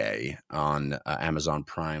Friday on Amazon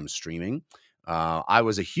Prime streaming. I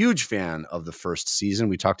was a huge fan of the first season.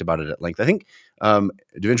 We talked about it at length. I think,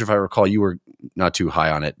 Devindra, if I recall, you were not too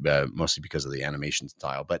high on it, mostly because of the animation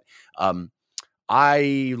style. But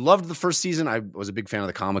I loved the first season. I was a big fan of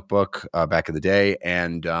the comic book back in the day.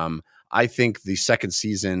 And I think the second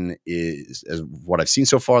season is, as what I've seen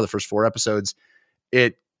so far, the first 4 episodes,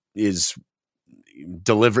 it is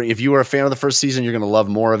delivering. If you were a fan of the first season, you're going to love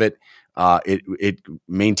more of it. It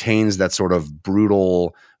maintains that sort of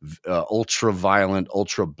brutal, ultra violent,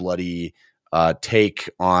 ultra bloody take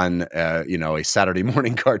on a Saturday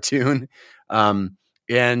morning cartoon,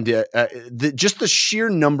 and just the sheer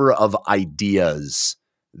number of ideas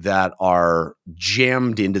that are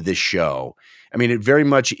jammed into this show. I mean, it very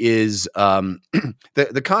much is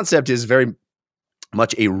the concept is very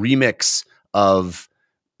much a remix of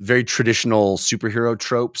very traditional superhero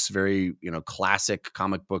tropes, very, classic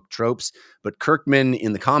comic book tropes. But Kirkman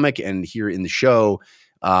in the comic and here in the show,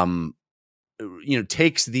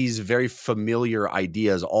 takes these very familiar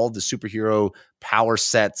ideas, all the superhero power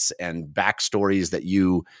sets and backstories that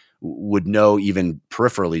you would know even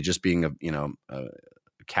peripherally, just being a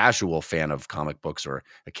casual fan of comic books or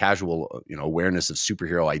a casual, awareness of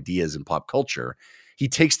superhero ideas in pop culture. He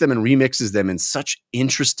takes them and remixes them in such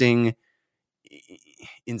interesting,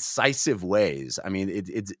 incisive ways. I mean,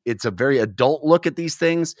 it's a very adult look at these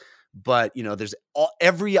things, but there's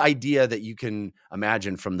every idea that you can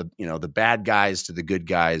imagine, from the bad guys to the good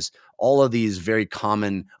guys, all of these very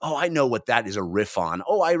common. Oh, I know what that is a riff on.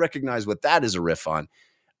 Oh, I recognize what that is a riff on.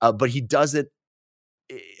 But he does it,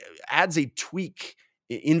 adds a tweak,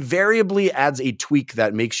 invariably adds a tweak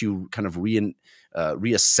that makes you kind of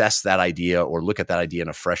reassess that idea or look at that idea in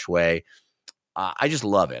a fresh way. I just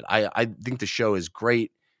love it. I think the show is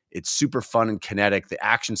great. It's super fun and kinetic. The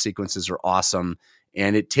action sequences are awesome,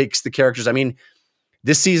 and it takes the characters. I mean,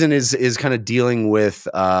 this season is kind of dealing with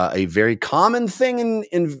a very common thing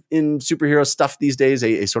in superhero stuff these days,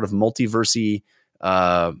 a sort of multiversy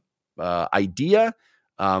idea,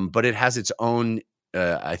 but it has its own,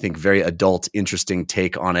 I think, very adult, interesting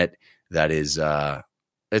take on it that is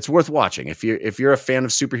it's worth watching. If you're a fan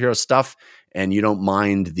of superhero stuff and you don't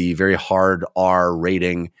mind the very hard R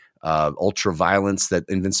rating, ultra violence that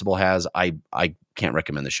Invincible has, I can't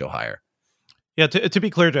recommend the show higher. Yeah, to be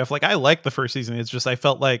clear, Jeff, like, I liked the first season. It's just I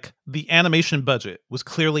felt like the animation budget was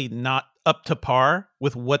clearly not up to par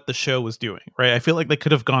with what the show was doing, right? I feel like they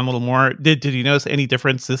could have gone a little more. Did you notice any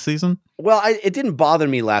difference this season? Well, it didn't bother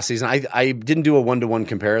me last season. I didn't do a one-to-one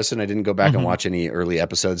comparison. I didn't go back and watch any early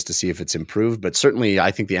episodes to see if it's improved, but certainly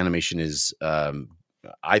I think the animation is,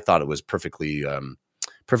 I thought it was perfectly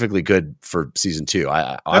good for season 2.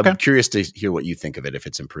 I'm curious to hear what you think of it, if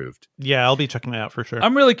it's improved. Yeah, I'll be checking it out for sure.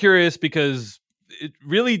 I'm really curious because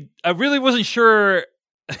I really wasn't sure.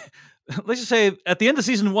 Let's just say at the end of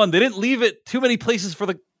season 1, they didn't leave it too many places for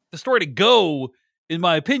the story to go. In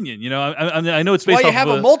my opinion, I know it's based. Why off you have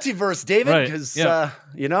of a multiverse, David? Because I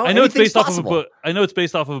know it's based possible. off of a book. I know it's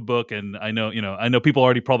based off of a book, and I know people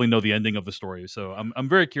already probably know the ending of the story. So I'm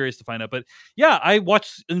very curious to find out. But yeah, I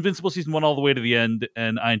watched Invincible season 1 all the way to the end,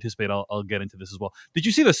 and I anticipate I'll get into this as well. Did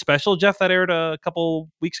you see the special, Jeff, that aired a few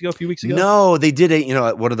weeks ago? No, they did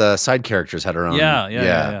one of the side characters had her own.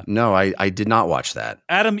 Yeah. No, I did not watch that.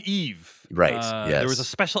 Adam Eve. Right. Yes. There was a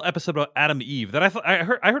special episode about Adam Eve that I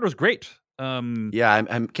heard was great.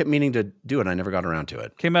 I kept meaning to do it. I never got around to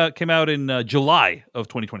it. Came out in July of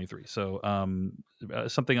 2023. So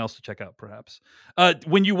something else to check out, perhaps.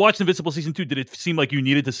 When you watched Invincible season 2, did it seem like you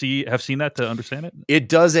needed to have seen that to understand it? It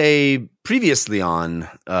does a previously on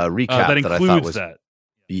recap that includes I thought was that.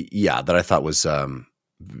 That I thought was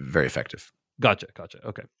very effective. Gotcha.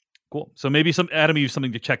 Okay. Cool. So maybe Adam Eve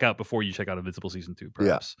something to check out before you check out Invincible season 2,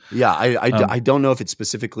 perhaps. Yeah. I don't know if it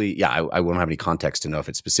specifically. I won't have any context to know if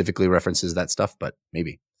it specifically references that stuff, but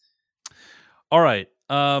maybe. All right.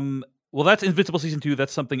 Well, that's Invincible season 2.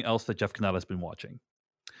 That's something else that Jeff Cannata has been watching.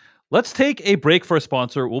 Let's take a break for a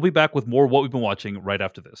sponsor. We'll be back with more what we've been watching right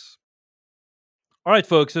after this. All right,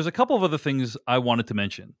 folks. There's a couple of other things I wanted to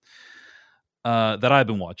mention. That I've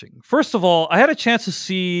been watching. First of all, I had a chance to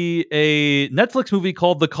see a Netflix movie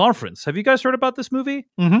called The Conference. Have you guys heard about this movie?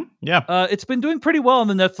 Mm-hmm. Yeah. It's been doing pretty well on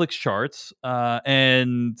the Netflix charts,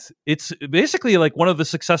 and it's basically like one of the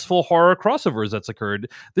successful horror crossovers that's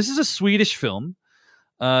occurred. This is a Swedish film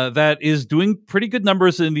that is doing pretty good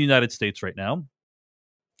numbers in the United States right now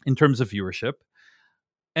in terms of viewership.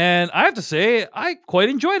 And I have to say, I quite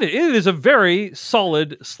enjoyed it. It is a very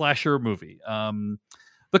solid slasher movie.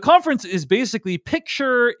 The Conference is basically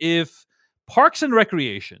picture if Parks and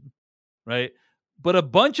Recreation, right? But a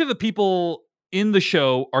bunch of the people in the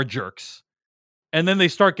show are jerks. And then they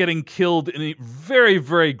start getting killed in very,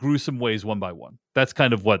 very gruesome ways one by one. That's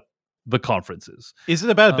kind of what The Conference is. Is it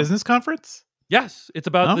about a business conference? Yes. It's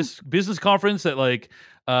about this business conference that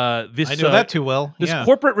this. I know that too well. This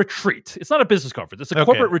corporate retreat. It's not a business conference. It's a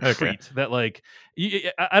corporate retreat that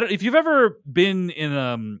I don't, if you've ever been in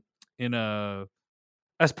a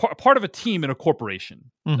as part of a team in a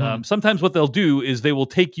corporation. Mm-hmm. Sometimes what they'll do is they will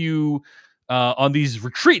take you on these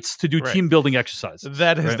retreats to do team building exercises.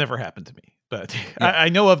 That has never happened to me, but I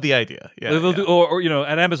know of the idea. Yeah, they'll do, or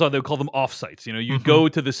at Amazon they'll call them offsites. You go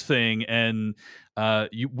to this thing and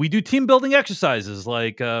we do team building exercises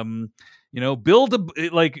like build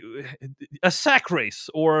a sack race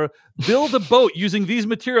or build a boat using these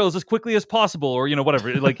materials as quickly as possible, or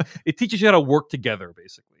whatever. It teaches you how to work together,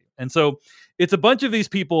 basically. And so it's a bunch of these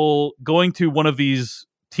people going to one of these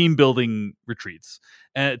team building retreats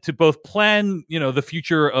to both plan, the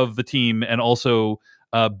future of the team and also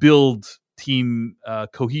build team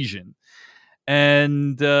cohesion.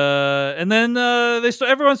 And then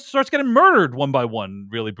everyone starts getting murdered one by one,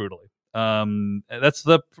 really brutally. That's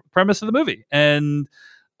the premise of the movie. And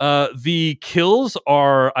the kills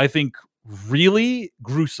are, I think, really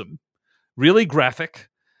gruesome, really graphic,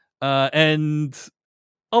 and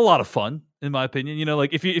a lot of fun, in my opinion.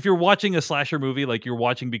 If you're watching a slasher movie, you're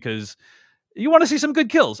watching because you want to see some good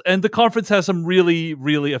kills. And The Conference has some really,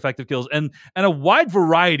 really effective kills and a wide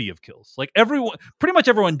variety of kills. Pretty much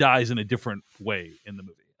everyone dies in a different way in the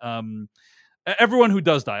movie. Everyone who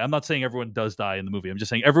does die. I'm not saying everyone does die in the movie. I'm just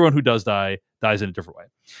saying everyone who does die dies in a different way.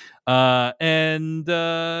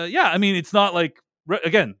 It's not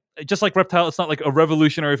again, just like Reptile, it's not like a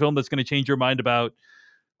revolutionary film that's going to change your mind about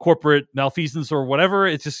corporate malfeasance or whatever.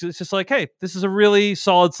 It's just like, hey, this is a really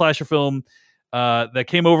solid slasher film that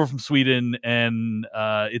came over from Sweden, and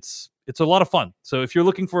it's a lot of fun. So if you're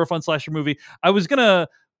looking for a fun slasher movie, I was gonna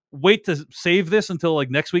wait to save this until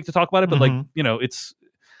next week to talk about it, but it's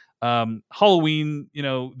Halloween.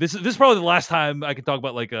 This is probably the last time I can talk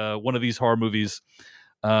about one of these horror movies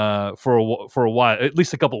for a while, at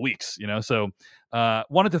least a couple weeks. So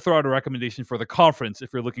wanted to throw out a recommendation for The Conference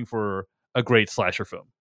if you're looking for a great slasher film.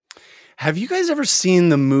 Have you guys ever seen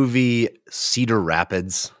the movie Cedar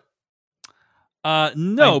Rapids?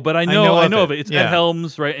 No, but I know of it. It's Ed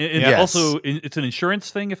Helms, right? And yes. Also, it's an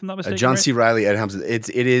insurance thing, if I'm not mistaken. John right? C. Reilly, Ed Helms. It's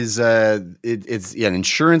an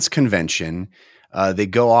insurance convention. They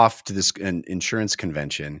go off to this insurance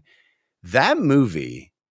convention. That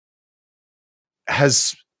movie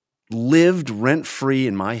has lived rent free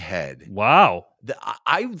in my head. Wow.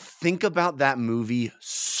 I think about that movie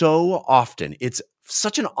so often. It's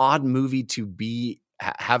such an odd movie to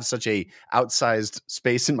have such a outsized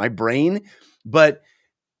space in my brain. But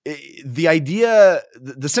the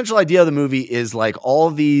central idea of the movie is all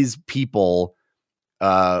of these people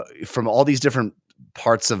from all these different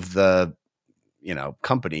parts of the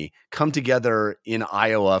company come together in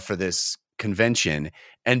Iowa for this convention,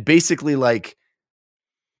 and basically like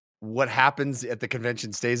what happens at the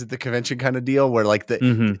convention stays at the convention kind of deal, where like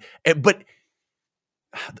but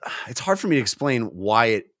it's hard for me to explain why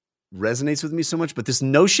it resonates with me so much, but this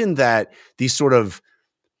notion that these sort of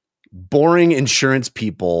boring insurance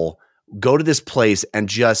people go to this place and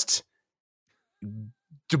just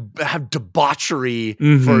have debauchery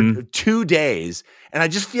for 2 days. And I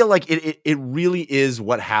just feel like it really is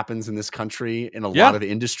what happens in this country in a lot of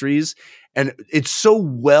industries. And it's so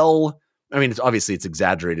well, I mean, it's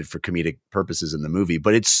exaggerated for comedic purposes in the movie,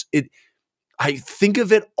 but I think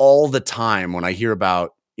of it all the time when I hear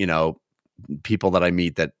about, people that I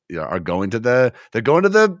meet that are going to the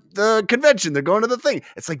convention, they're going to the thing.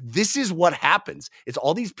 It's like, this is what happens. It's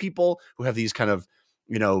all these people who have these kind of,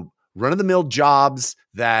 run of the mill jobs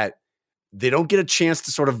that they don't get a chance to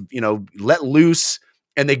sort of, let loose,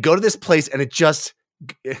 and they go to this place and it just,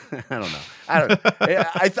 I don't know.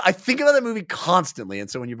 I think about that movie constantly. And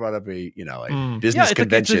so when you brought up a business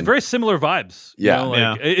convention, it's very similar vibes.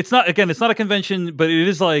 It's not a convention, but it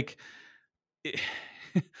is like,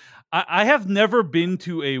 I have never been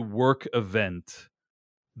to a work event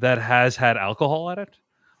that has had alcohol at it,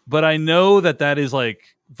 but I know that is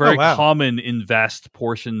like very common in vast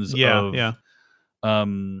portions of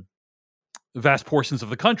vast portions of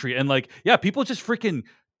the country. And like, people just freaking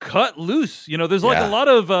cut loose. There's like a lot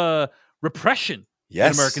of repression in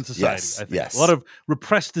American society. I think a lot of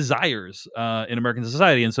repressed desires in American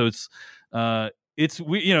society. And so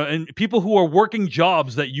and people who are working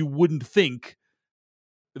jobs that you wouldn't think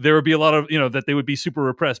there would be a lot of, that they would be super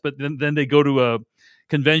repressed, but then they go to a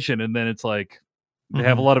convention and then it's like, they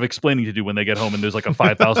have a lot of explaining to do when they get home, and there's like a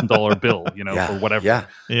 $5,000 bill, for whatever.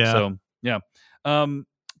 So,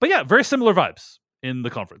 but very similar vibes in the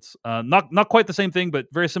conference. Not quite the same thing, but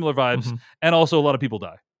very similar vibes. And also a lot of people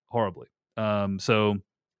die horribly. So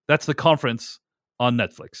that's the conference on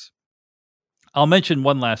Netflix. I'll mention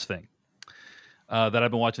one last thing that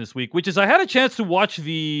I've been watching this week, which is I had a chance to watch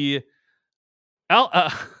the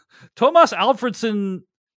Thomas Alfredson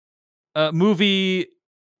movie,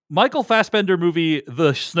 Michael Fassbender movie,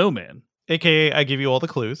 The Snowman. AKA I Give You All the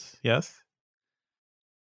Clues. Yes.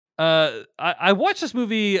 I watched this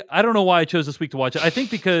movie. I don't know why I chose this week to watch it. I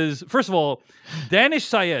think because, first of all, Danish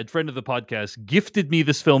Syed, friend of the podcast, gifted me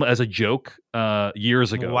this film as a joke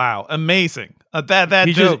years ago. Wow. Amazing. That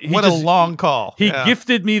joke. What a long call. He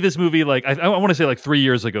gifted me this movie like, I want to say like 3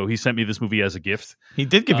 years ago. He sent me this movie as a gift. He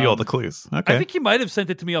did give you all the clues. Okay. I think he might have sent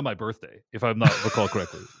it to me on my birthday, if I'm not recall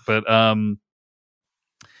correctly. But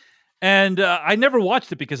and I never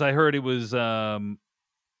watched it because I heard it was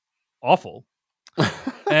awful.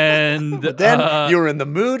 And but then you were in the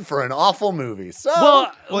mood for an awful movie. So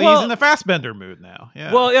well, he's in the Fassbender mood now.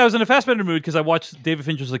 Yeah. Well, I was in a Fassbender mood because I watched David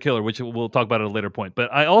Fincher's The Killer, which we'll talk about at a later point.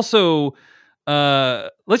 But I also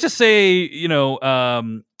let's just say,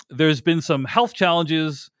 there's been some health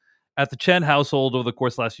challenges at the Chen household over the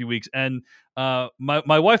course of the last few weeks, and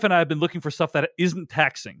my wife and I have been looking for stuff that isn't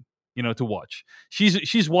taxing, to watch.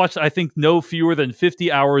 She's watched, I think, no fewer than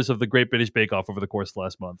 50 hours of the Great British Bake Off over the course of the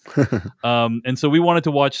last month. And so we wanted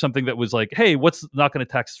to watch something that was like, hey, what's not going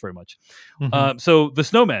to tax us very much? So The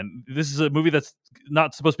Snowman, this is a movie that's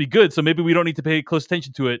not supposed to be good, so maybe we don't need to pay close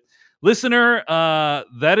attention to it. Listener,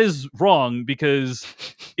 that is wrong, because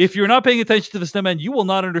if you're not paying attention to The Snowman, you will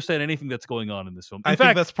not understand anything that's going on in this film. I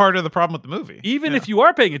think that's part of the problem with the movie. Even if you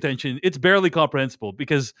are paying attention, it's barely comprehensible,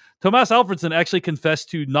 because Thomas Alfredson actually confessed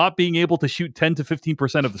to not being able to shoot 10 to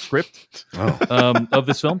 15% of the script of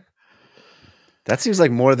this film. That seems like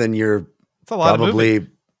more than you're probably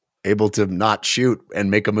able to not shoot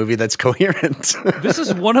and make a movie that's coherent. This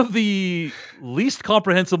is one of the least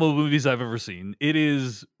comprehensible movies I've ever seen. It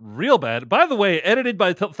is real bad. By the way, edited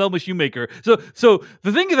by Thelma Shoemaker. So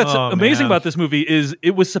the thing that's amazing about this movie is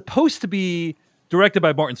it was supposed to be directed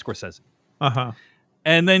by Martin Scorsese.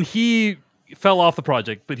 And then he fell off the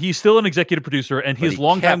project, but he's still an executive producer, and his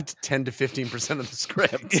longtime 10 to 15% of the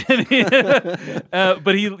script.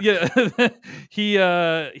 But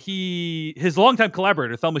his longtime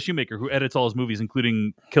collaborator, Thelma Shoemaker, who edits all his movies,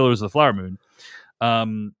 including Killers of the Flower Moon,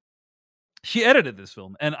 she edited this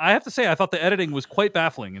film, and I have to say, I thought the editing was quite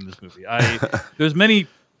baffling in this movie. There's many.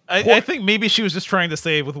 I think maybe she was just trying to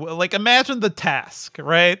say, with like, imagine the task,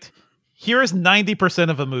 right? Here is 90%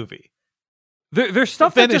 of a movie. There's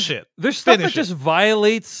stuff that just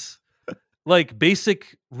violates like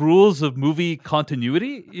basic rules of movie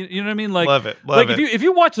continuity. You know what I mean? Like, love it. If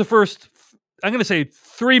you watch the first, I'm going to say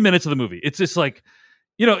 3 minutes of the movie, it's just like,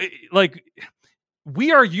 like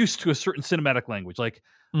we are used to a certain cinematic language, like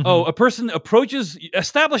Mhm. oh, a person approaches,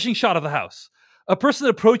 establishing shot of the house. A person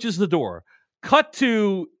approaches the door. Cut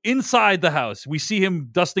to inside the house. We see him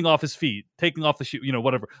dusting off his feet, taking off the shoe,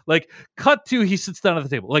 whatever. Like, cut to he sits down at the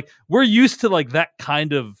table. Like, we're used to like that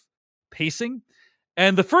kind of pacing.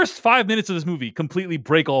 And the first 5 minutes of this movie completely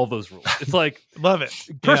break all of those rules. It's like Love it.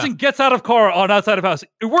 person gets out of car on outside of house.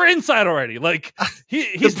 We're inside already. Like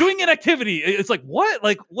he's doing an activity. It's like what?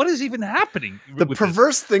 Like what is even happening? The with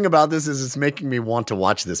perverse thing about this is it's making me want to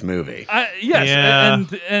watch this movie. Yes, Yeah.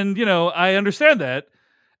 and I understand that,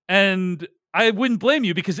 and I wouldn't blame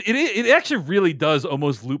you because it actually really does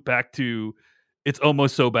almost loop back to it's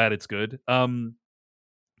almost so bad it's good.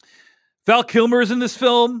 Val Kilmer's in this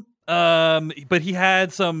film. But he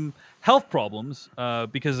had some health problems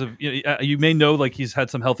because of you may know like he's had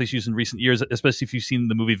some health issues in recent years, especially if you've seen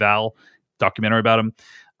the movie Val documentary about him.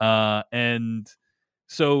 And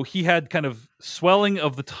so he had kind of swelling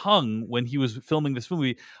of the tongue when he was filming this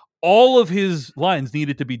movie. All of his lines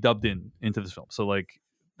needed to be dubbed into this film. So like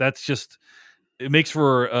that's just it makes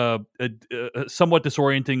for a somewhat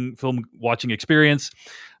disorienting film watching experience.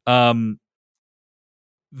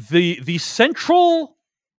 The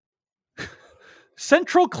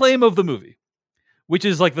central claim of the movie, which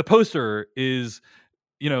is like the poster is,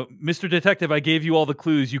 Mr. Detective, I gave you all the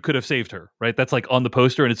clues, you could have saved her, right? That's like on the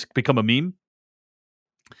poster and it's become a meme.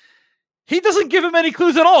 He doesn't give him any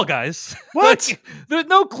clues at all, guys. What? Like, there's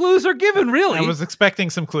no clues are given, really. I was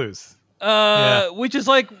expecting some clues. Which is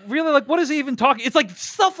like, really, like, what is he even talking? It's like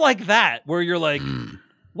stuff like that where you're like,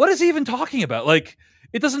 what is he even talking about? Like,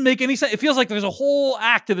 it doesn't make any sense. It feels like there's a whole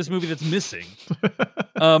act of this movie that's missing.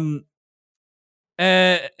 And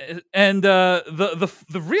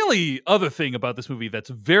the really other thing about this movie that's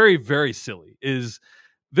very, very silly is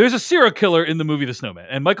there's a serial killer in the movie The Snowman,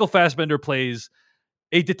 and Michael Fassbender plays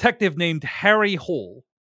a detective named Harry Hole,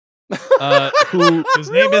 who His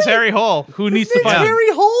name is Harry Hole. who needs to find him.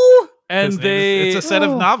 Harry Hole? And It's a set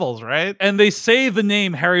of novels, right? and they say the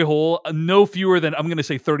name Harry Hole no fewer than I'm going to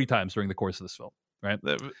say 30 times during the course of this film. Right?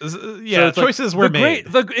 Yeah, it's choices like were made.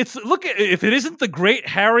 Look at if it isn't the great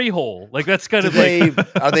Harry Hole, like that's kind of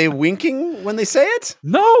Are they winking when they say it?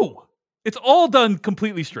 no, it's all done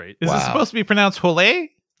completely straight. Is it Wow. supposed to be pronounced Hole or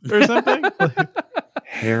something?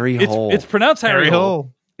 Harry Hole. It's pronounced Harry Hole.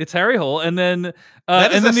 Hole. It's Harry Hole, and then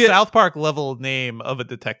That is and then a South Park level name of a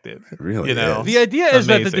detective. It really you know? is. the idea is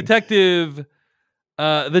that Amazing. the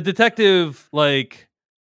detective like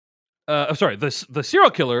the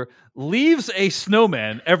serial killer leaves a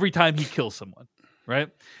snowman every time he kills someone, right?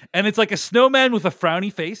 And it's like a snowman with a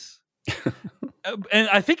frowny face. And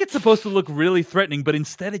I think it's supposed to look really threatening, but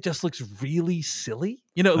instead it just looks really silly.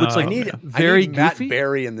 It looks like very Matt goofy.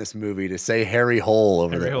 Berry in this movie to say Harry Hole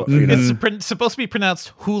over Harry there. Hole. You know? It's supposed to be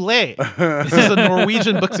pronounced Hule. This is a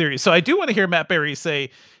Norwegian book series. So I do want to hear Matt Berry say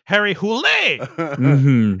Harry Hule.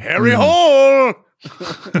 Mhm. Harry Hole.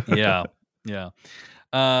 Yeah.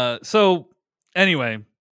 So anyway,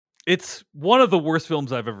 it's one of the worst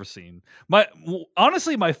films I've ever seen.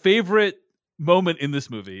 Honestly, my favorite moment in this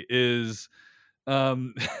movie is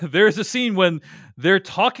there's a scene when they're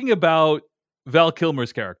talking about Val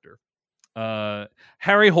Kilmer's character.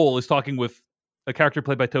 Harry Hole is talking with a character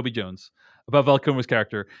played by Toby Jones about Val Kilmer's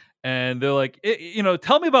character, and they're like,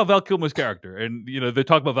 tell me about Val Kilmer's character, and they're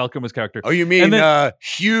talking about Val Kilmer's character. Oh, you mean then,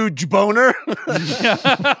 huge boner?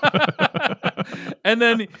 And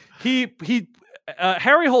then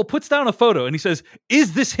Harry Hole puts down a photo and he says,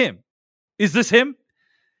 "Is this him? Is this him?"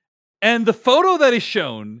 And the photo that is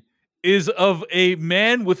shown is of a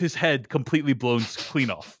man with his head completely blown clean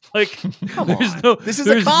off. Like, This is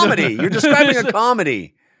a comedy. You're describing a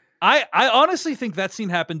comedy. I honestly think that scene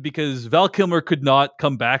happened because Val Kilmer could not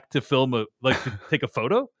come back to film to take a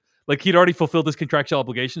photo. Like he'd already fulfilled his contractual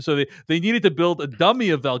obligation, so they needed to build a dummy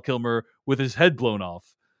of Val Kilmer with his head blown off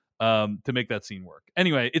to make that scene work.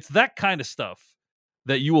 Anyway, it's that kind of stuff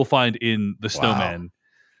that you will find in The Snowman.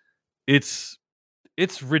 Wow.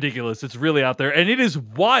 It's ridiculous. It's really out there, and it is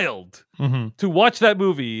wild to watch that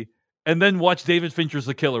movie and then watch David Fincher's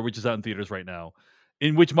The Killer, which is out in theaters right now,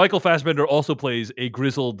 in which Michael Fassbender also plays a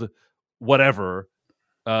grizzled whatever,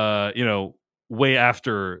 way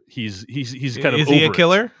after he's kind of Is he a over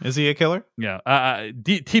killer? Is he a killer? Yeah.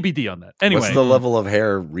 TBD on that. Anyway. What's the level of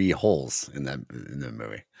Harry Holes in that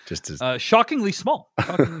movie? Just to... shockingly small.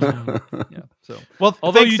 Yeah. So, well,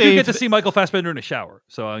 although you do get to see Michael Fassbender in a shower,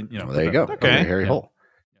 so well, there you go. Okay, Harry Hole.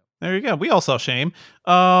 There you go. We all saw Shame.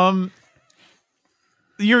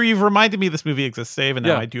 you've reminded me this movie exists, Dave, and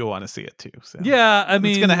now Yeah. I do want to see it too. So. Yeah, I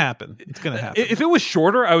mean, it's gonna happen. It's gonna happen. If it was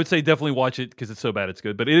shorter, I would say definitely watch it because it's so bad it's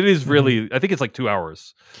good. But it is really, I think it's like 2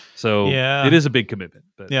 hours, so Yeah. it is a big commitment.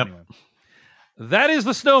 But Yep. anyway. That is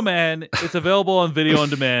The Snowman. It's available on video on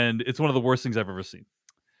demand. It's one of the worst things I've ever seen.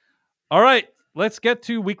 All right, let's get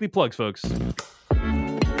to weekly plugs, folks.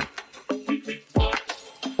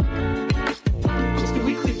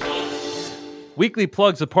 Weekly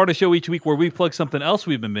Plugs, a part of the show each week where we plug something else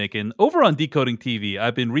we've been making. Over on Decoding TV,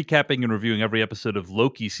 I've been recapping and reviewing every episode of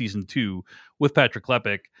Loki Season 2 with Patrick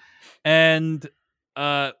Klepek. And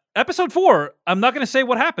episode 4, I'm not going to say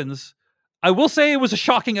what happens. I will say it was a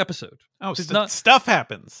shocking episode. Oh, It's not- stuff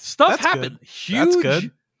happens. Stuff That's happened. good. Huge That's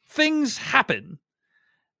good. things happen.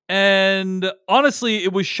 And honestly,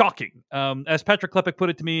 it was shocking. As Patrick Klepek put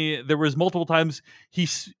it to me, there was multiple times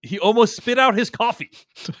he almost spit out his coffee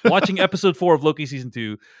watching episode 4 of Loki Season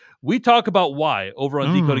 2. We talk about why over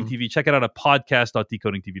on Decoding TV. Check it out at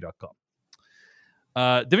podcast.decodingtv.com.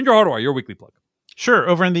 Devendra Hardawar, your weekly plug. Sure.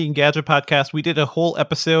 Over in the Engadget podcast, we did a whole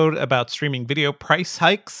episode about streaming video price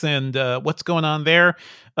hikes and what's going on there.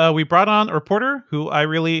 We brought on a reporter who I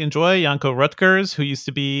really enjoy, Janko Rutgers, who used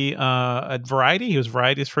to be at Variety. He was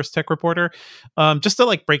Variety's first tech reporter, just to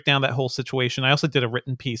like break down that whole situation. I also did a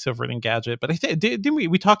written piece over at Engadget, but I think didn't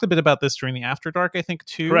we talked a bit about this during the After Dark, I think,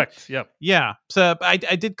 too. Correct. Yep. Yeah. So I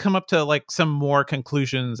did come up to like some more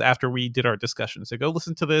conclusions after we did our discussion. So go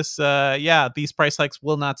listen to this. Yeah, these price hikes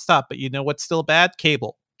will not stop, but you know what's still bad?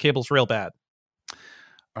 Cable. Cable's real bad.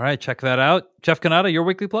 All right, check that out. Jeff Kanata, your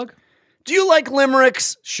weekly plug? Do you like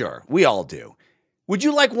limericks? Sure, we all do. Would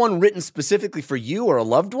you like one written specifically for you or a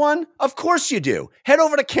loved one? Of course you do. Head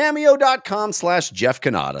over to cameo.com/Jeff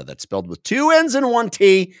Kanata. That's spelled with 2 N's and 1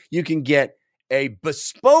 T. You can get a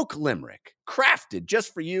bespoke limerick crafted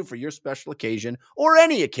just for you for your special occasion or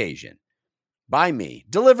any occasion by me,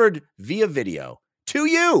 delivered via video to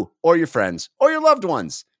you or your friends or your loved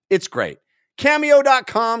ones. It's great.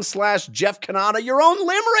 Cameo.com/Jeff Kanata, your own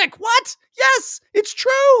limerick. What? Yes, it's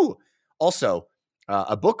true. Also,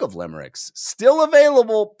 a book of limericks still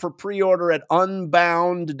available for pre-order at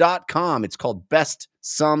unbound.com. It's called Best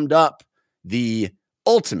Summed Up, the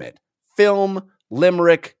ultimate film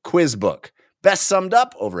limerick quiz book. Best Summed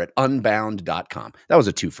Up over at unbound.com. That was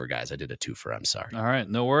a twofer, guys. I did a twofer. I'm sorry. All right,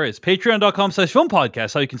 no worries. Patreon.com/film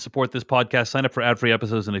podcast. How you can support this podcast. Sign up for ad-free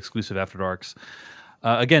episodes and exclusive After Darks.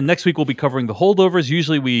 Again, next week we'll be covering the holdovers.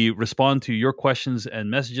 Usually we respond to your questions and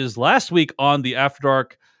messages. Last week on the After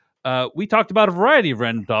Dark, we talked about a variety of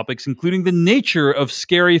random topics, including the nature of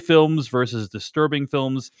scary films versus disturbing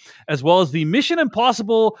films, as well as the Mission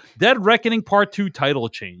Impossible Dead Reckoning Part 2 title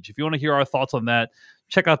change. If you want to hear our thoughts on that,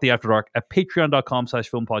 check out the After Dark at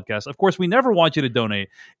patreon.com/film podcast. Of course, we never want you to donate.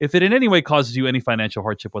 If it in any way causes you any financial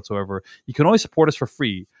hardship whatsoever, you can always support us for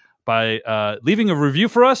free by leaving a review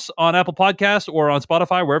for us on Apple Podcasts or on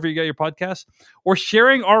Spotify, wherever you get your podcasts, or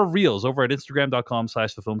sharing our reels over at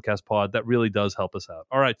instagram.com/thefilmcastpod. That really does help us out.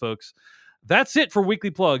 All right, folks, that's it for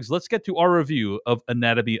weekly plugs. Let's get to our review of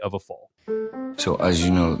Anatomy of a Fall. So, as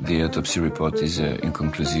you know, the autopsy report is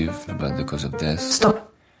inconclusive about the cause of death.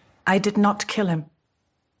 Stop. I did not kill him.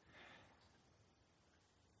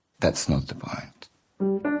 That's not the point.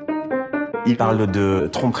 Il parle de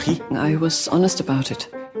tromperie, I was honest about it.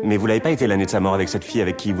 mais vous l'avez pas été l'année de sa mort avec cette fille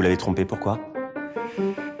avec qui vous l'avez trompé, pourquoi?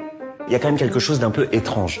 Il y a quand même quelque chose d'un peu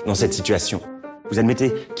étrange dans cette situation. Vous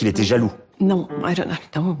admettez qu'il était jaloux. No, I don't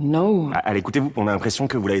know. No. Allez, écoutez-vous, on a l'impression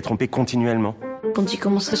que vous l'avez trompé continuellement. Quand il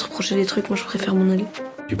commencerait à se reprocher des trucs, moi je préfère m'en aller.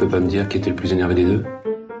 Tu peux pas me dire qui était le plus énervé des deux?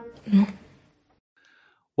 Non.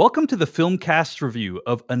 Welcome to the Filmcast review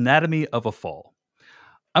of Anatomy of a Fall.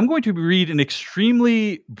 I'm going to read an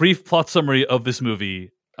extremely brief plot summary of this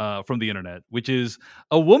movie from the internet, which is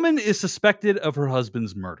a woman is suspected of her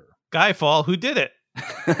husband's murder. Skyfall, who did it?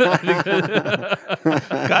 Guy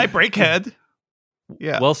Breakhead.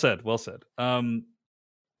 Yeah. Well said. Well said.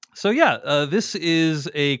 This is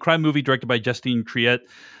a crime movie directed by Justine Triet.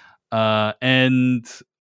 And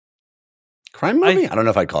Crime movie? I don't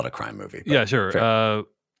know if I'd call it a crime movie. Yeah, sure. fair.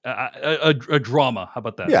 A drama. How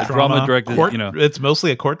about that? Yeah. A drama directed, court, you know. It's mostly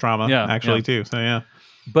a court drama, Yeah, actually, yeah. too. So, yeah.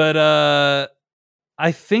 But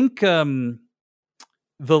I think the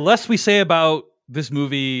less we say about this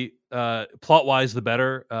movie, plot-wise, the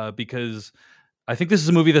better, because I think this is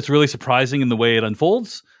a movie that's really surprising in the way it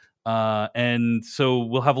unfolds. And so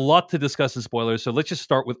we'll have a lot to discuss in spoilers. So let's just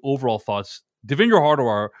start with overall thoughts. Devendra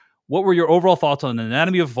Hardawar, what were your overall thoughts on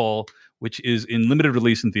Anatomy of a Fall, which is in limited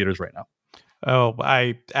release in theaters right now? Oh,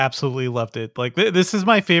 I absolutely loved it. Like, this is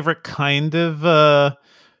my favorite kind of...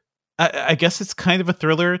 I guess it's kind of a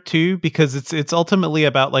thriller too, because it's ultimately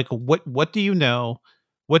about like what do you know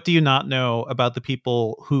what do you not know about the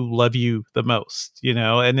people who love you the most? You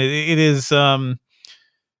know, and it is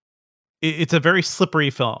it's a very slippery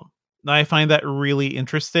film. I find that really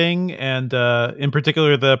interesting, and in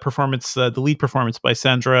particular, the performance, the lead performance by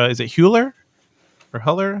Sandra, is it Hüller or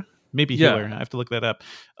Huller? Maybe Hüller. I have to look that up.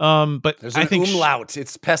 But there's I an think umlaut.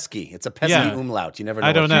 It's pesky. It's a pesky umlaut. You never know.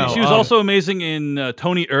 I don't know. She was also amazing in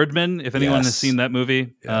Tony Erdmann, if anyone has seen that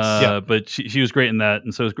movie. Yes. But she was great in that,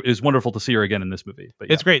 and so it was wonderful to see her again in this movie.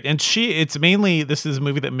 But it's great, and this is a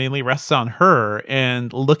movie that mainly rests on her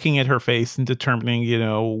and looking at her face and determining, you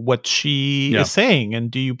know, what she is saying, and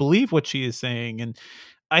do you believe what she is saying? And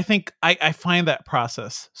I think I find that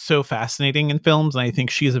process so fascinating in films, and I think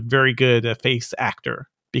she is a very good face actor,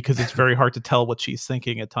 because it's very hard to tell what she's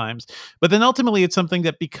thinking at times. But then ultimately it's something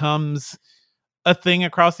that becomes a thing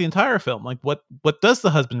across the entire film. Like, what does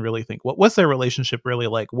the husband really think? What was their relationship really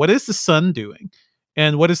like? What is the son doing?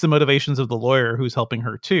 And what is the motivations of the lawyer who's helping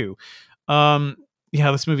her too?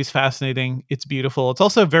 This movie's fascinating. It's beautiful. It's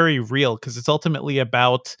also very real, because it's ultimately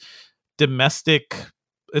about a domestic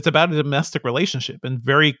relationship and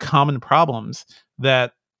very common problems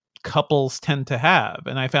that couples tend to have.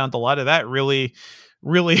 And I found a lot of that really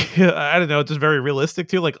I don't know, just very realistic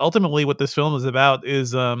too. Like, ultimately what this film is about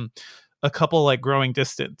is a couple like growing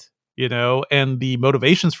distant, you know, and the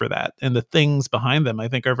motivations for that and the things behind them, I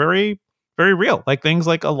think, are very, very real, like things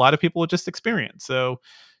like a lot of people would just experience. So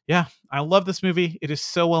yeah, I love this movie. It is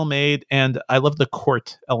so well made, and I love the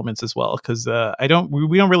court elements as well, because we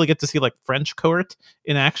don't really get to see like French court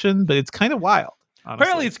in action, but it's kind of wild. Honestly.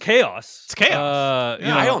 Apparently it's chaos. It's chaos.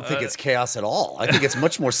 I don't think it's chaos at all. I think it's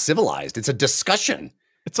much more civilized. It's a discussion.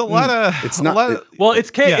 It's a lot of. It's not.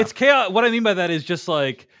 It's chaos. It's chaos. What I mean by that is just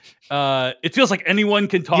like it feels like anyone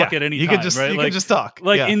can talk at any time. You can just talk.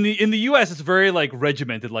 Like in the US, it's very like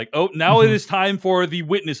regimented. Like, oh, now it is time for the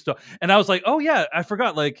witness to. And I was like, oh yeah, I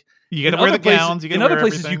forgot. Like, you got to wear the gowns. In other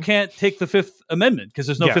places, you can't take the Fifth Amendment because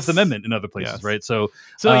there's no Fifth Amendment in other places, right? So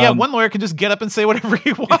one lawyer can just get up and say whatever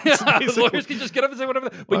he wants. Lawyers can just get up and say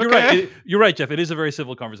whatever. But you're right, Jeff. It is a very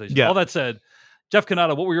civil conversation. Yeah. All that said, Jeff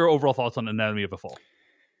Cannata, what were your overall thoughts on Anatomy of a Fall?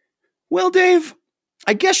 Well, Dave,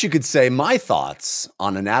 I guess you could say my thoughts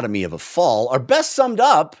on Anatomy of a Fall are best summed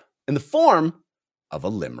up in the form of a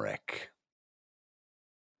limerick.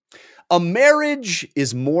 A marriage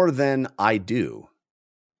is more than I do.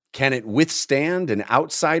 Can it withstand an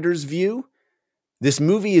outsider's view? This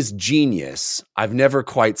movie is genius. I've never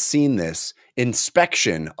quite seen this.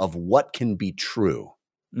 Inspection of what can be true.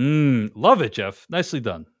 Love it, Jeff. Nicely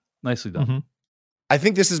done. Nicely done. Mm-hmm. I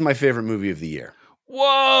think this is my favorite movie of the year.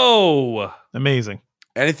 Whoa! Amazing.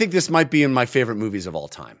 And I think this might be in my favorite movies of all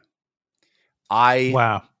time.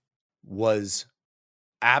 I was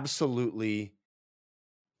absolutely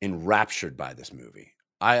enraptured by this movie.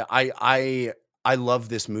 I love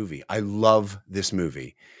this movie. I love this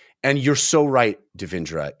movie. And you're so right,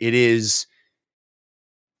 Devindra.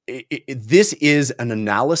 This is an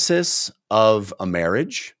analysis of a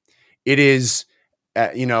marriage. It is,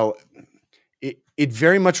 it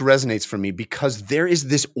very much resonates for me because there is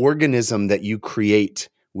this organism that you create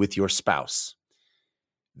with your spouse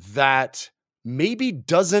that maybe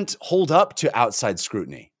doesn't hold up to outside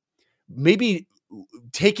scrutiny. Maybe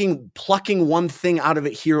plucking one thing out of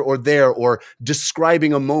it here or there, or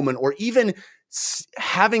describing a moment, or even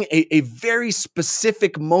having a very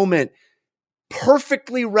specific moment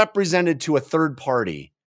perfectly represented to a third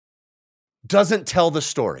party doesn't tell the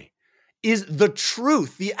story. Is the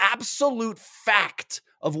truth, the absolute fact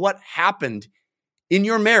of what happened in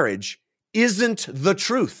your marriage isn't the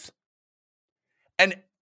truth. And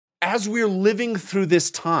as we're living through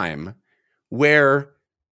this time where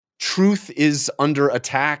truth is under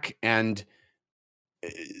attack and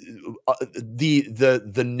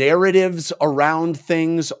the narratives around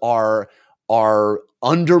things are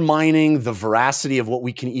undermining the veracity of what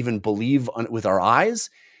we can even believe with our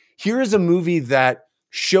eyes, here is a movie that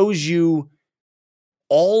shows you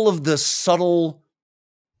all of the subtle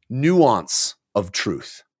nuance of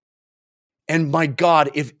truth. And my God,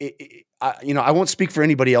 I won't speak for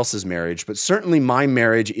anybody else's marriage, but certainly my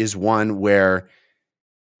marriage is one where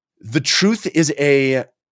the truth is a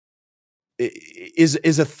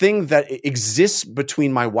thing that exists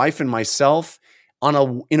between my wife and myself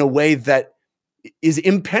in a way that is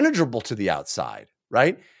impenetrable to the outside,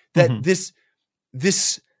 right? That these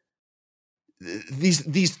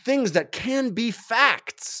things that can be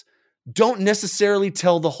facts don't necessarily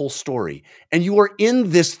tell the whole story. And you are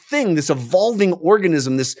in this thing, this evolving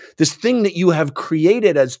organism, this thing that you have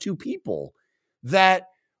created as two people that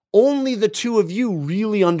only the two of you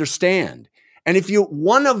really understand. And if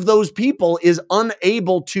one of those people is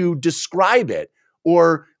unable to describe it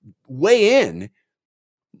or weigh in,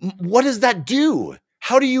 what does that do?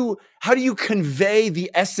 How do you convey the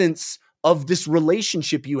essence of this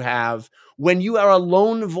relationship you have when you are a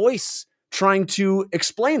lone voice trying to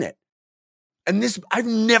explain it? And this, I've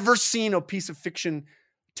never seen a piece of fiction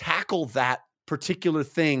tackle that particular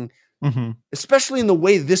thing, especially in the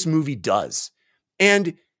way this movie does.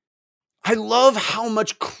 And I love how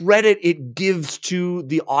much credit it gives to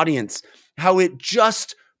the audience, how it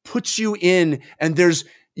just puts you in, and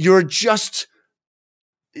your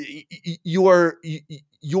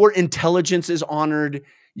intelligence is honored.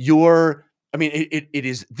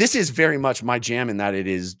 This is very much my jam in that it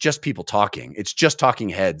is just people talking. It's just talking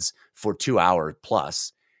heads for 2 hours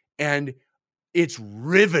plus. And it's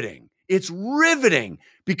riveting. It's riveting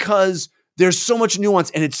because there's so much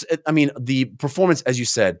nuance. And the performance, as you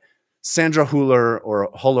said, Sandra Huller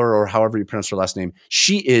or however you pronounce her last name,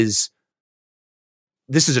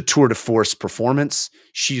 this is a tour de force performance.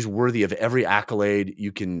 She's worthy of every accolade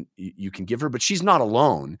you can give her, but she's not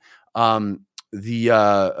alone. Swan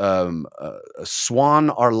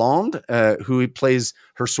Arland, who plays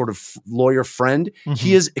her sort of lawyer friend,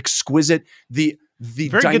 he is exquisite. The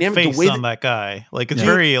very dynamic, good face the way on that guy, like it's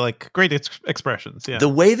very like great expressions. Yeah, the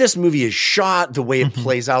way this movie is shot, the way it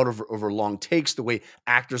plays out over long takes, the way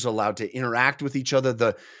actors are allowed to interact with each other,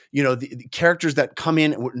 the characters that come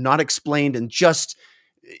in and were not explained and just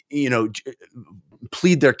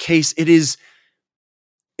plead their case. This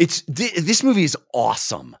movie is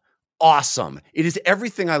awesome. It is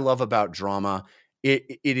everything I love about drama.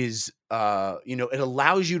 It is, it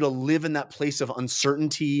allows you to live in that place of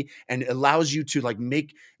uncertainty, and it allows you to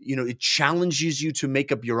it challenges you to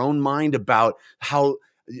make up your own mind about how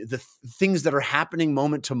the things that are happening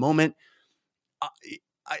moment to moment.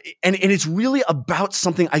 And it's really about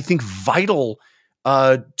something I think vital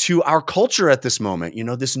to our culture at this moment.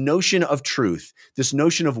 This notion of truth, this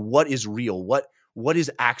notion of what is real, what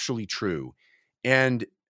is actually true. And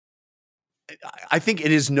I think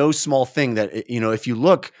it is no small thing that, if you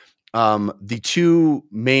look, the two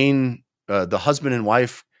main, the husband and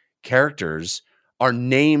wife characters are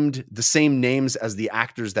named the same names as the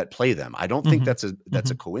actors that play them. I don't think that's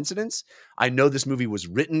a coincidence. I know this movie was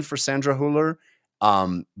written for Sandra Huller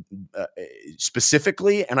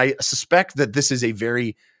specifically, and I suspect that this is a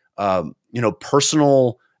very,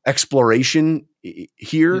 personal exploration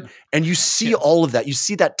here. And you see all of that. You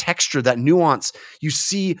see that texture, that nuance. You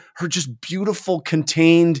see her just beautiful,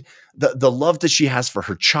 contained, the love that she has for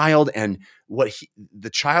her child and what the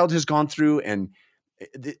child has gone through. And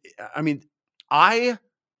I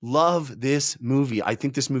love this movie. I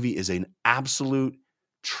think this movie is an absolute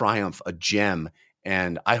triumph, a gem.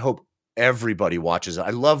 And I hope everybody watches it. I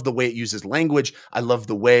love the way it uses language. I love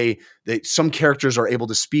the way that some characters are able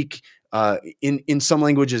to speak in some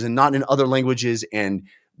languages and not in other languages, and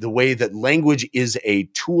the way that language is a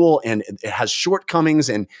tool and it has shortcomings.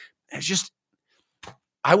 And it's just,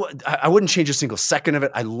 I wouldn't change a single second of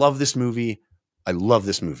it. I love this movie.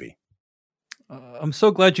 I'm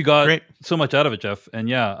so glad you got so much out of it, Jeff.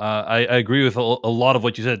 And I agree with a lot of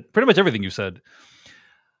what you said. Pretty much everything you said.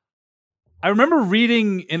 I remember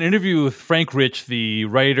reading an interview with Frank Rich, the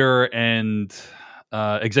writer and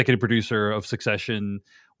executive producer of Succession,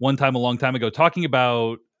 one time a long time ago, talking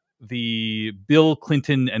about the Bill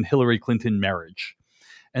Clinton and Hillary Clinton marriage.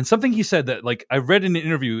 And something he said that, I read in an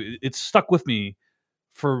interview, it stuck with me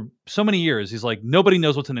for so many years. He's like, nobody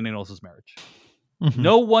knows what's in anyone else's marriage.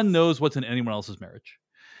 No one knows what's in anyone else's marriage.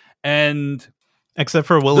 And except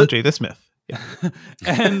for Will and Jada Smith. Yeah.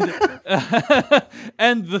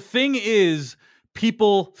 And the thing is,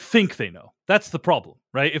 people think they know. That's the problem,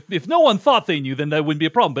 right? If no one thought they knew, then that wouldn't be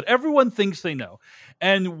a problem. But everyone thinks they know.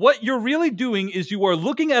 And what you're really doing is you are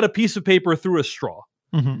looking at a piece of paper through a straw.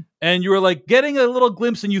 And you're getting a little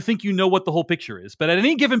glimpse, and you think you know what the whole picture is. But at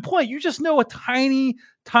any given point, you just know a tiny,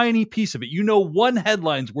 tiny piece of it. You know one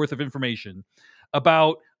headline's worth of information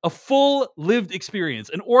about a full lived experience,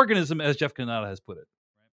 an organism, as Jeff Kanata has put it.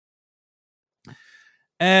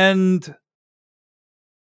 And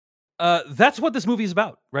that's what this movie is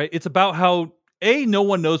about, right? It's about how, no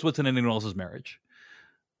one knows what's in anyone else's marriage.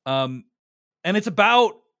 And it's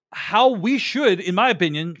about how we should, in my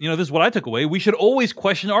opinion, this is what I took away, we should always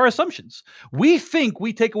question our assumptions. We think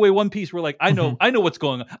we take away one piece, we're like, I know what's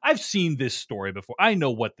going on. I've seen this story before. I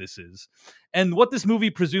know what this is. And what this movie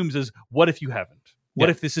presumes is, what if you haven't? What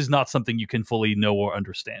if this is not something you can fully know or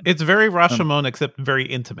understand? It's very Rashomon, except very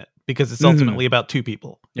intimate, because it's ultimately about two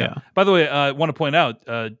people. Yeah. By the way, I want to point out,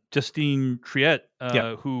 Justine Triet,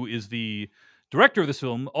 who is the director of this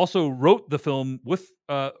film, also wrote the film with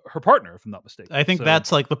her partner, if I'm not mistaken. I think that's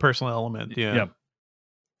the personal element. Yeah.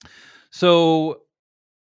 So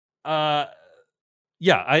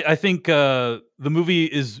yeah, I think the movie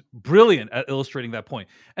is brilliant at illustrating that point.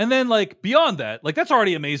 And then, like, beyond that, like, that's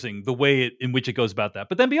already amazing, the way in which it goes about that.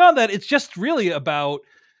 But then beyond that, it's just really about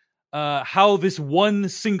how this one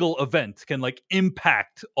single event can, like,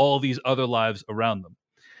 impact all these other lives around them.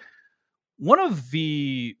 One of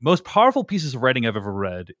the most powerful pieces of writing I've ever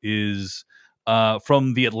read is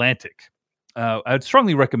from The Atlantic. I'd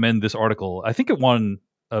strongly recommend this article. I think it won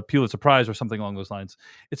a Pulitzer Prize or something along those lines.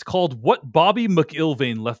 It's called "What Bobby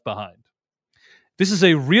McIlvaine Left Behind." This is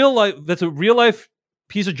a real life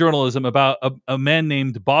piece of journalism about a man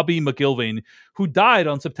named Bobby McIlvaine who died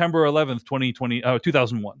on September 11th,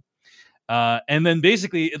 2001. And then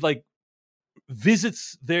basically it like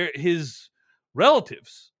visits his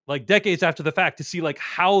relatives like decades after the fact to see like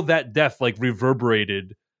how that death like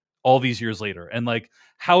reverberated all these years later, and like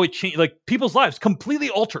how it changed like people's lives completely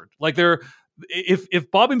altered. Like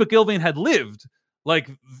if Bobby McIlvaine had lived, like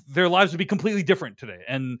their lives would be completely different today.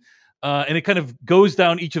 And it kind of goes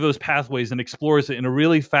down each of those pathways and explores it in a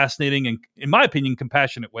really fascinating and, in my opinion,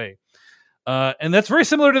 compassionate way. And that's very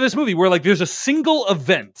similar to this movie, where like there's a single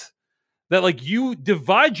event that like you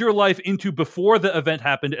divide your life into before the event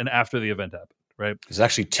happened and after the event happened, right? There's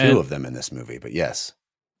actually two of them in this movie, but yes.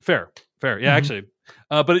 Fair. Yeah, actually.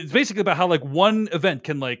 But it's basically about how like one event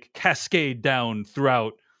can like cascade down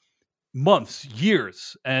throughout months,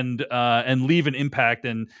 years, and leave an impact.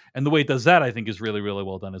 And the way it does that, I think, is really, really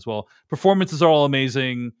well done as well. Performances are all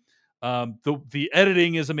amazing. The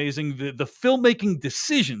editing is amazing. The filmmaking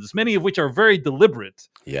decisions, many of which are very deliberate,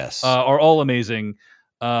 yes, are all amazing.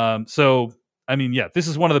 So, I mean, yeah, this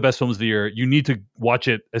is one of the best films of the year. You need to watch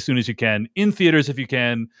it as soon as you can, in theaters if you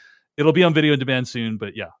can. It'll be on video on demand soon,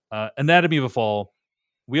 but yeah, Anatomy of a Fall.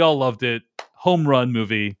 We all loved it. Home run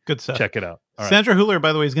movie. Good stuff. Check it out. All Sandra Hüller,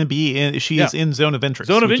 by the way, is going to be in. She is in Zone of Interest.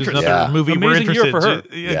 Zone of which Interest. Is another movie Amazing we're interested year for her.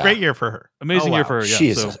 in. Great year for her. Amazing year for her. Yeah. She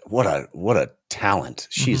is what a talent.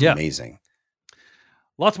 She's amazing.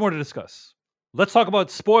 Lots more to discuss. Let's talk about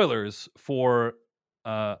spoilers for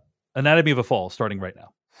Anatomy of a Fall, starting right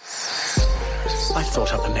now. I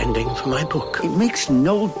thought up an ending for my book. It makes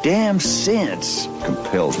no damn sense.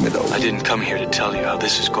 Compels me, though. I didn't come here to tell you how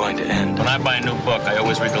this is going to end. When I buy a new book, I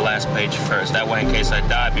always read the last page first. That way, in case I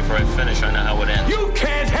die before I finish, I know how it ends. You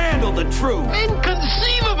can't handle the truth.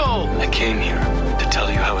 Inconceivable! I came here to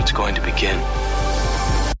tell you how it's going to begin.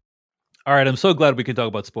 All right, I'm so glad we can talk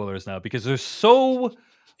about spoilers now, because there's so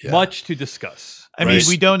much to discuss. I mean,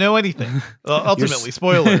 we don't know anything. Ultimately,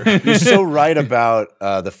 spoiler. You're so right about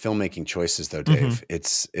the filmmaking choices, though, Dave.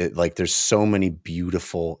 It's like there's so many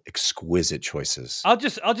beautiful, exquisite choices. I'll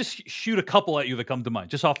just shoot a couple at you that come to mind,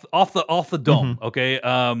 just off the dome. Okay,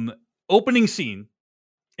 opening scene,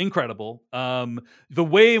 incredible. The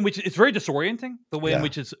way in which it's very disorienting. The way in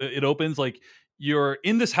which it opens, like you're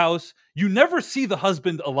in this house, you never see the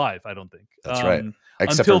husband alive. I don't think that's right,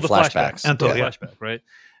 except until for the flashbacks. Until the flashback, right?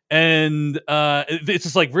 And it's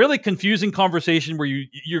this like really confusing conversation where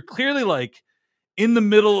you're clearly like in the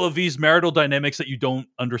middle of these marital dynamics that you don't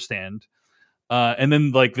understand. And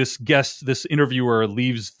then like this interviewer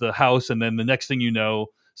leaves the house, and then the next thing you know,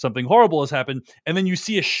 something horrible has happened. And then you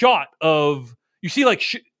see like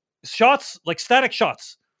shots, like static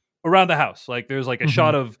shots around the house. Like there's like a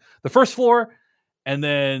shot of the first floor, and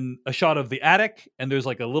then a shot of the attic, and there's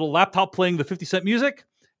like a little laptop playing the 50 Cent music,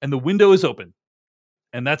 and the window is open.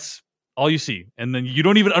 And that's all you see. And then you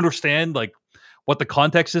don't even understand like what the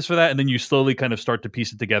context is for that. And then you slowly kind of start to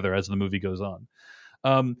piece it together as the movie goes on.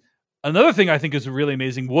 Another thing I think is really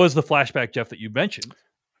amazing was the flashback, Jeff, that you mentioned.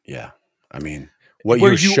 Yeah. I mean, what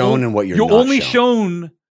you're shown and what you're not only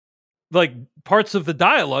shown like parts of the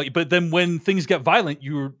dialogue, but then when things get violent,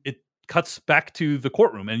 it cuts back to the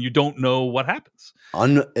courtroom and you don't know what happens.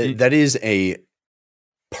 That is a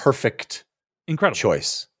perfect incredible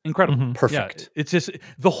choice. Incredible. Perfect. Yeah, it's just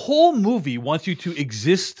the whole movie wants you to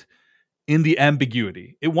exist in the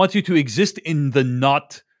ambiguity. It wants you to exist in the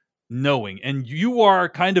not knowing. And you are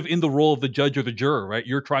kind of in the role of the judge or the juror, right?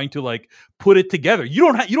 You're trying to like put it together.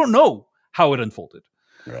 You don't know how it unfolded.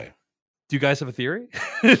 Right. Do you guys have a theory?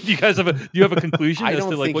 Do you have a conclusion as to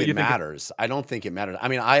like what you think? I don't think it matters. I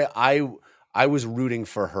mean, I was rooting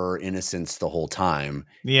for her innocence the whole time.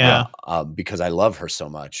 Yeah. Because I love her so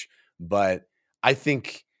much. But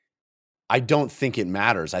I don't think it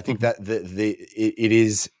matters. I think that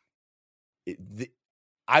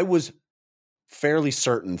I was fairly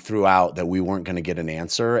certain throughout that we weren't going to get an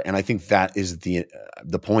answer, and I think that is the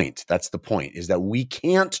point. That's the point, is that we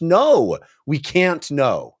can't know. We can't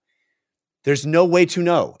know. There's no way to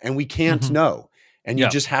know, and we can't know. And you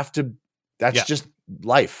just have to That's just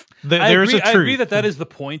life. There's I a truth. agree that is the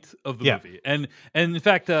point of the movie. And in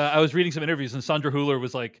fact, I was reading some interviews, and Sandra Hüller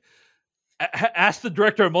was like, asked the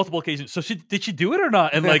director on multiple occasions, so did she do it or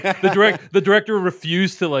not? And like the director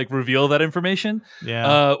refused to like reveal that information.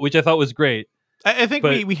 Which I thought was great. I think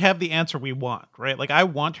we have the answer we want, right? Like, I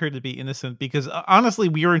want her to be innocent because honestly,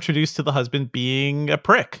 we were introduced to the husband being a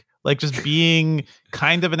prick, like just being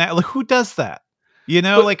kind of like, who does that? You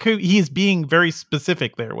know, like he's being very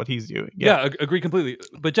specific there, what he's doing. Yeah, agree completely.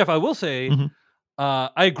 But Jeff, I will say,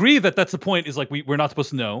 I agree that's the point. Is like we're not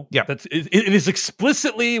supposed to know. Yeah, it is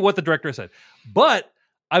explicitly what the director said. But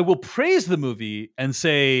I will praise the movie and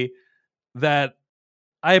say that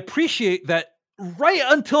I appreciate that right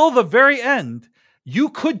until the very end, you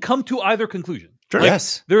could come to either conclusion. Sure. Like,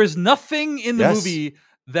 yes, there is nothing in the movie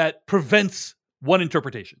that prevents one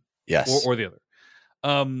interpretation. Yes, or the other.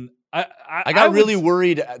 I got really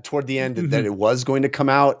worried toward the end that it was going to come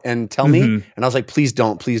out and tell me, and I was like, please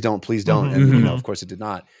don't, please don't, please don't. And you know, of course, it did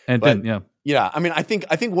not. And but, then, I mean, I think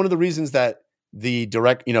one of the reasons that the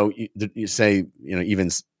direct, you say, even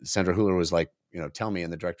Sandra Hüller was like, tell me,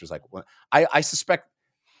 and the director's like, well, I suspect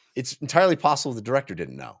it's entirely possible the director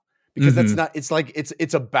didn't know, because that's not. It's like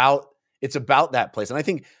it's about that place, and I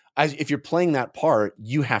think if you're playing that part,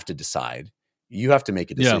 you have to decide, you have to make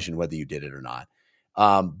a decision whether you did it or not.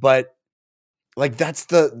 But like that's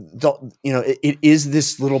it is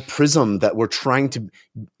this little prism that we're trying to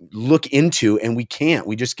look into, and we can't.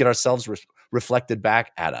 We just get ourselves reflected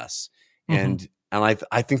back at us, and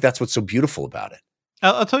I think that's what's so beautiful about it.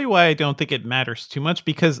 I'll tell you why I don't think it matters too much,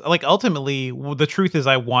 because like ultimately the truth is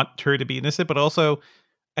I want her to be innocent, but also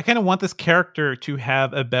I kind of want this character to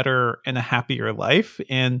have a better and a happier life.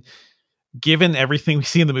 And given everything we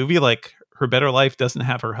see in the movie, like her better life doesn't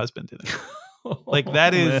have her husband in it. Like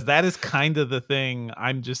that is kind of the thing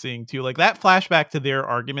I'm just seeing too. Like that flashback to their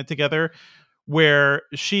argument together, where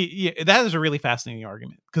that is a really fascinating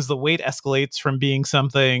argument, because the way it escalates from being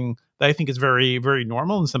something that I think is very, very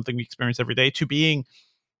normal and something we experience every day to being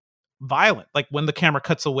violent. Like when the camera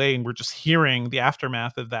cuts away and we're just hearing the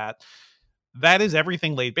aftermath of that, that is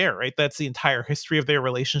everything laid bare, right? That's the entire history of their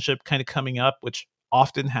relationship kind of coming up, which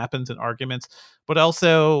often happens in arguments, but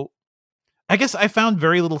also I guess I found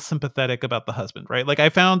very little sympathetic about the husband, right? Like I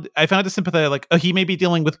found it sympathetic, like he may be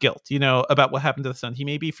dealing with guilt, about what happened to the son. He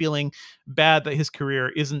may be feeling bad that his career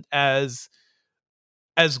isn't as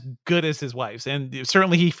good as his wife's. And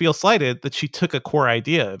certainly he feels slighted that she took a core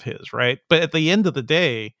idea of his, right? But at the end of the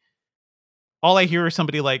day, all I hear is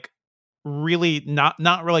somebody like really not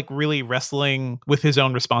like really wrestling with his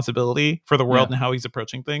own responsibility for the world and how he's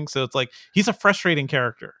approaching things. So it's like he's a frustrating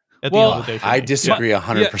character. At the end of the day, I disagree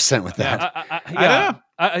 100% with that. I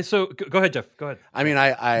don't know. So go ahead, Jeff. Go ahead. I mean,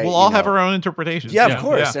 we'll all have our own interpretations. Yeah, of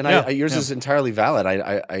course. And yours is entirely valid.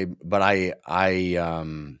 But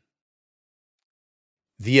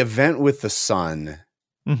the event with the son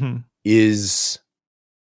is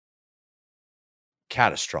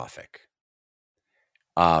catastrophic.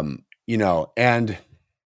 And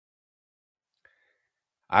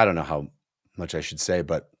I don't know how much I should say,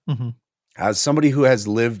 but as somebody who has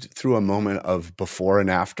lived through a moment of before and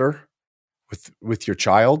after with your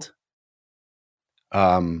child,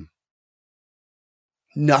 nothing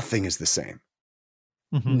is the same.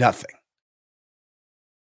 Nothing.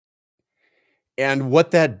 And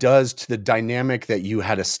what that does to the dynamic that you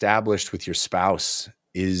had established with your spouse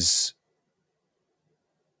is,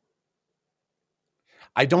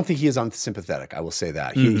 I don't think he is unsympathetic. I will say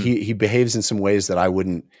that he behaves in some ways that I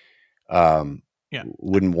wouldn't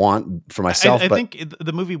want for myself. I think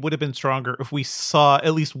the movie would have been stronger if we saw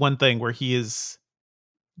at least one thing where he is,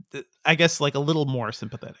 I guess, like a little more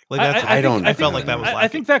sympathetic. Like that's, I felt like that was lacking. I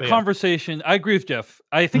think that conversation. I agree with Jeff.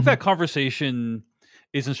 I think that conversation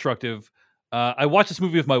is instructive. I watched this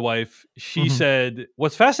movie with my wife. She said,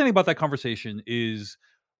 "What's fascinating about that conversation is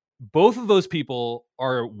both of those people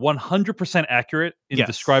are 100% accurate in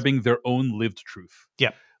describing their own lived truth." Yeah,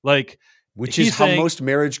 like. Which is how most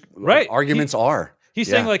marriage arguments are. He's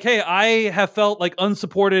saying like, hey, I have felt like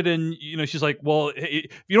unsupported. And, she's like, well,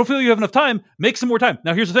 if you don't feel you have enough time, make some more time.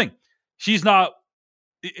 Now, here's the thing.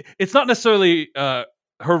 It's not necessarily her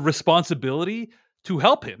responsibility to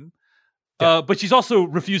help him, but she's also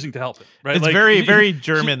refusing to help him. Right? It's very, very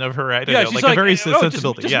German of her. I don't know, like a very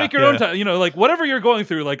sensibility. Just make your own time. Like whatever you're going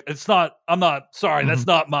through, like I'm not sorry. That's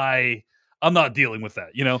not I'm not dealing with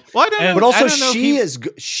that, Well, I don't know. But also,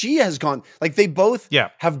 she has gone, like they both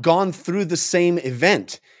have gone through the same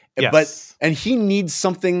event, and he needs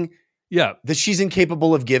something, that she's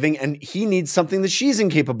incapable of giving, and he needs something that she's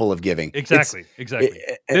incapable of giving. Exactly.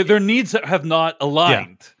 Their needs have not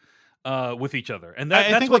aligned. with each other, and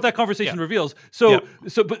that's think, what like, that conversation yeah. reveals. So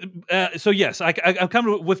yes, I'm kind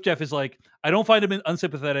of with Jeff. Is like, I don't find him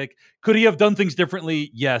unsympathetic. Could he have done things differently?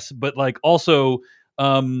 Yes, but like also,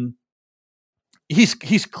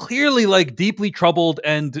 he's clearly like deeply troubled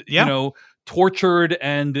and you know, tortured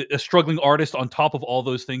and a struggling artist on top of all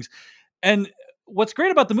those things. And what's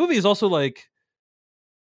great about the movie is also like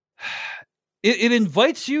it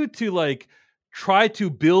invites you to like try to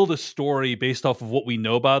build a story based off of what we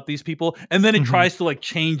know about these people, and then it tries to like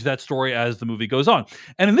change that story as the movie goes on.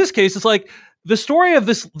 And in this case, it's like the story of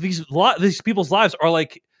these people's lives are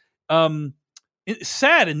like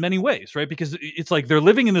sad in many ways, right? Because it's like they're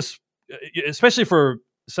living in this, especially for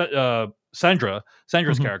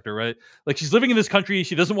Sandra's character, right? Like she's living in this country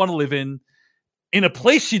she doesn't want to live in a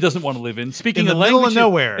place she doesn't want to live in, speaking in the a middle language of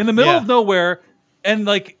nowhere, in the middle of nowhere, and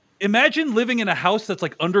like imagine living in a house that's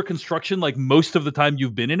like under construction, like most of the time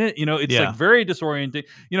you've been in it. You know, it's like very disorienting.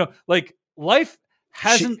 You know, like life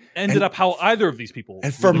hasn't ended up how either of these people.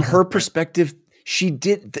 And from her perspective, she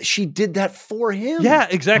did that for him. Yeah,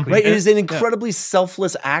 exactly. Right. It is an incredibly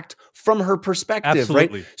selfless act from her perspective.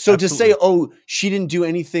 Absolutely. Right. So to say, oh, she didn't do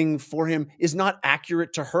anything for him is not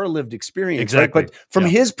accurate to her lived experience. Exactly. Right? But from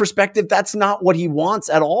his perspective, that's not what he wants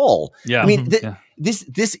at all. Yeah. I mean,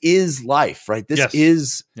 this is life, right? This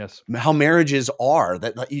is how marriages are,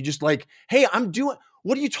 that you just like, hey,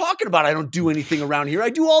 what are you talking about? I don't do anything around here. I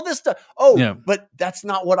do all this stuff. Oh, but that's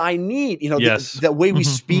not what I need. You know, the way we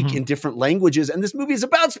speak in different languages, and this movie is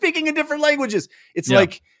about speaking in different languages. It's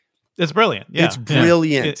like, it's brilliant. Yeah. It's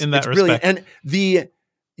brilliant. In that it's respect. brilliant. And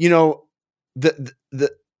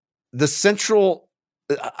the central,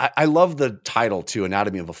 I love the title too,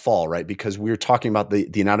 Anatomy of a Fall, right? Because we're talking about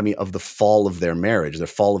the anatomy of the fall of their marriage, the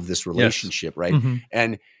fall of this relationship, right?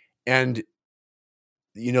 And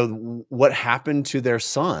you know, what happened to their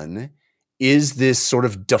son is this sort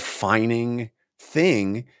of defining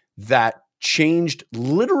thing that changed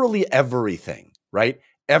literally everything, right?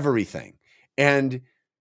 Everything. And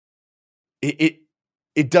it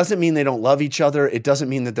doesn't mean they don't love each other. It doesn't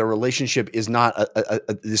mean that their relationship is not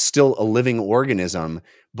is still a living organism,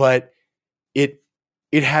 but it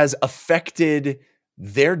has affected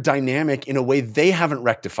their dynamic in a way they haven't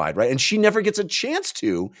rectified, right? And she never gets a chance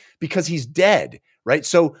to because he's dead, right?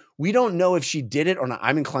 So we don't know if she did it or not.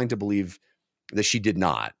 I'm inclined to believe that she did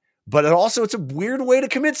not. But it's a weird way to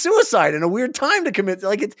commit suicide and a weird time to commit.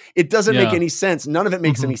 Like it doesn't make any sense. None of it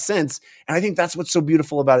makes any sense. And I think that's what's so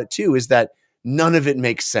beautiful about it too, is that none of it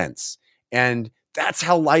makes sense. And that's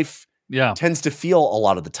how life tends to feel a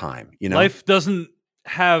lot of the time. You know, life doesn't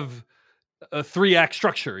have a 3-act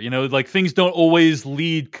structure. You know, like things don't always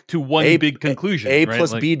lead to one big conclusion. A right?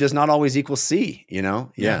 plus like, B does not always equal C, you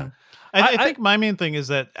know? Yeah. I think my main thing is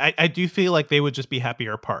that I do feel like they would just be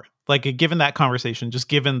happier apart. Like given that conversation, just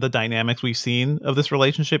given the dynamics we've seen of this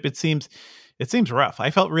relationship, it seems rough.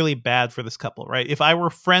 I felt really bad for this couple, right? If I were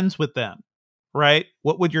friends with them, right,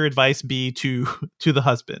 what would your advice be to the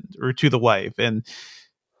husband or to the wife? And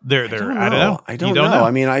I don't know.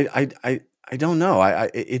 I mean, I don't know.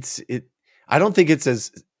 I don't think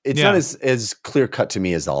it's not as clear cut to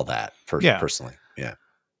me as all that personally. Yeah.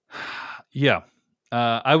 Yeah.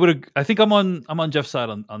 I think I'm on Jeff's side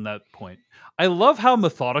on that point. I love how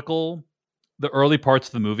methodical the early parts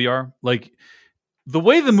of the movie are. Like the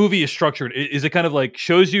way the movie is structured is it kind of like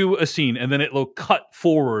shows you a scene and then it will cut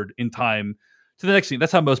forward in time to the next scene.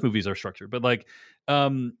 That's how most movies are structured. But like,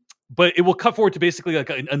 but it will cut forward to basically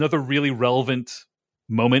like another really relevant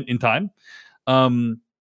moment in time. And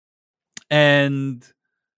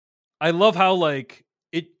I love how like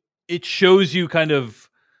it shows you kind of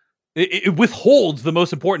it withholds the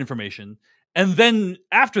most important information, and then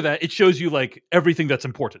after that it shows you like everything that's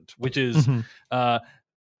important, which is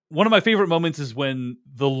one of my favorite moments is when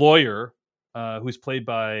the lawyer who's played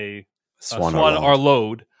by Swan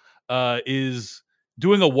Arlode is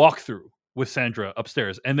doing a walkthrough with Sandra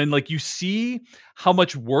upstairs, and then like you see how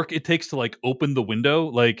much work it takes to like open the window.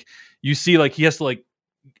 Like you see like he has to like,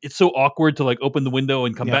 it's so awkward to like open the window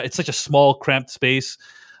and come back. It's such a small cramped space.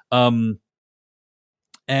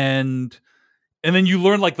 And then you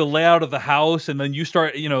learn like the layout of the house, and then you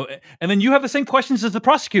start, you know, and then you have the same questions as the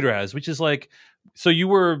prosecutor has, which is like, so you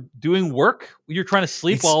were doing work, you're trying to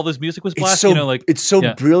sleep while all this music was blasting. So, you know, like it's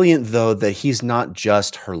so brilliant though that he's not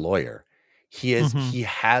just her lawyer. He is he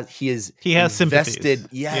has invested.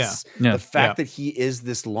 Yes, the fact that he is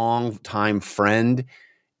this long time friend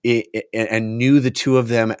and knew the two of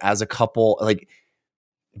them as a couple, like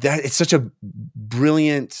that. It's such a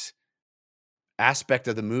brilliant aspect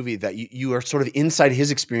of the movie that you are sort of inside his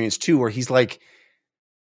experience too, where he's like,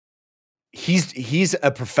 he's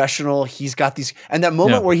a professional. He's got these, and that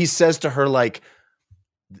moment where he says to her, like,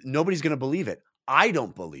 nobody's going to believe it. I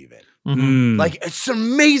don't believe it. Mm-hmm. Like, it's an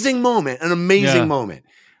amazing moment, moment.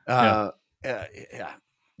 I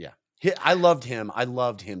loved him. I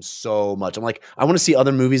loved him so much. I'm like, I want to see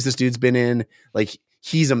other movies this dude's been in. Like,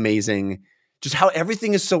 he's amazing. Just how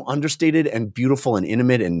everything is so understated and beautiful and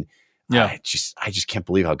intimate. And I just can't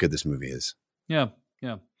believe how good this movie is. Yeah.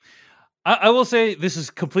 Yeah. I will say this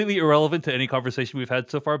is completely irrelevant to any conversation we've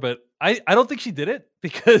had so far, but I don't think she did it,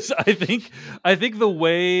 because I think the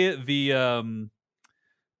way the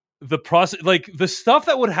process, like the stuff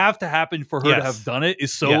that would have to happen for her to have done it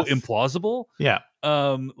is so implausible. Yeah.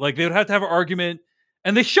 Like they would have to have an argument,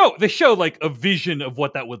 and they show like a vision of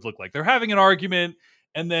what that would look like. They're having an argument,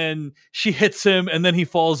 and then she hits him, and then he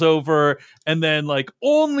falls over, and then like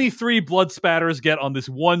only 3 blood spatters get on this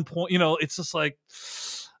one point. You know, it's just like,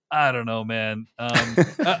 I don't know, man.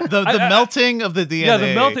 The melting of the DNA. Yeah,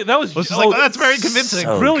 the melting. That was just like, that's very convincing.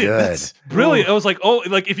 So brilliant. good. That's brilliant. I was like, oh,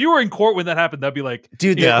 like if you were in court when that happened, that'd be like,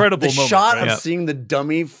 dude, incredible the moment. shot right? of seeing the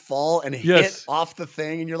dummy fall and hit off the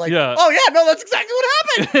thing, and you're like, Yeah. oh yeah, no, that's exactly what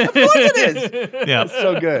happened. Of course it is. Yeah. It's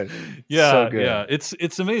so good. Yeah, so good. yeah.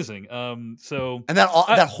 It's amazing. So and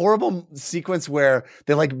that horrible sequence where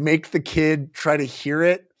they like make the kid try to hear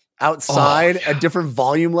it outside at different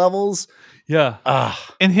volume levels. Yeah.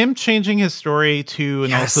 And him changing his story too,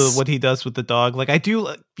 and also what he does with the dog. Like,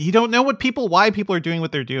 you don't know why people are doing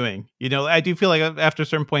what they're doing. You know, I do feel like after a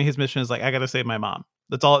certain point, his mission is like, I got to save my mom.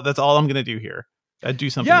 That's all I'm going to do here. I do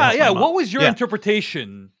something. Yeah. Yeah. What was your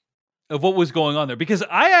interpretation of what was going on there? Because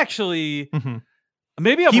I actually,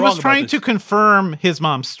 maybe I'm he wrong was trying about this. to confirm his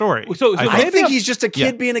mom's story. So I think he's just a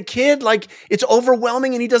kid being a kid. Like, it's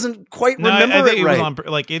overwhelming, and he doesn't quite remember it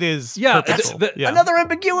right. It is. Yeah, purposeful. Another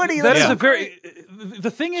ambiguity. That is a very. The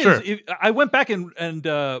thing is, I went back and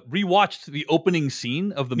rewatched the opening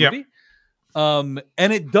scene of the movie, and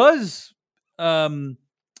it does. I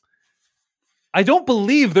don't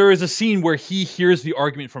believe there is a scene where he hears the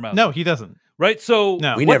argument from outside. No, he doesn't. Right, so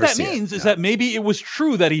what that means is that maybe it was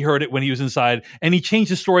true that he heard it when he was inside, and he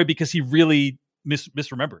changed his story because he really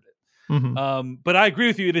misremembered it. Mm-hmm. But I agree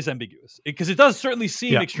with you; it is ambiguous because it does certainly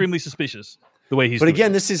seem extremely suspicious the way he's. But doing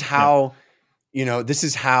again, it. this is how this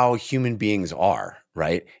is how human beings are,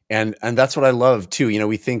 right? And that's what I love too. You know,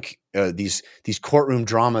 we think these courtroom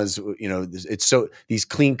dramas. You know, it's so these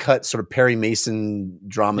clean cut sort of Perry Mason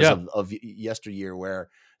dramas of yesteryear, where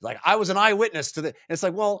like I was an eyewitness to the. And it's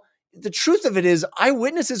like, well. The truth of it is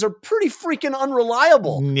eyewitnesses are pretty freaking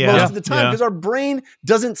unreliable most of the time because our brain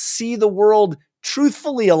doesn't see the world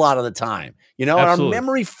truthfully a lot of the time, you know, and our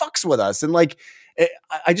memory fucks with us. And like,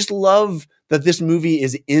 I just love that this movie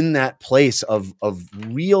is in that place of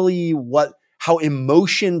really how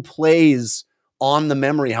emotion plays on the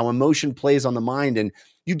memory, how emotion plays on the mind. And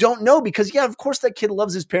you don't know because of course that kid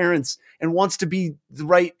loves his parents and wants to be the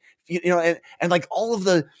right, and like all of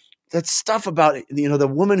that stuff about, the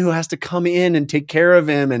woman who has to come in and take care of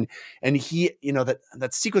him and he,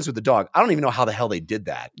 that sequence with the dog. I don't even know how the hell they did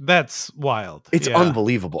that. That's wild. It's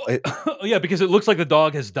unbelievable. Because it looks like the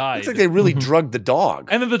dog has died. It's like they really drugged the dog.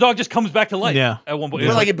 And then the dog just comes back to life at one point.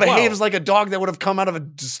 It behaves like a dog that would have come out of a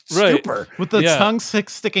stupor. With the tongue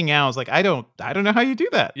sticking out. I was like, I don't know how you do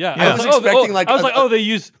that. Yeah. I was expecting they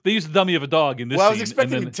used the dummy of a dog in this scene. I was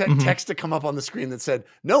expecting text to come up on the screen that said,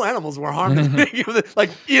 no animals were harmed.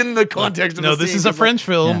 Like in the context of this is a French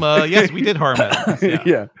film. Yes, we did harm it.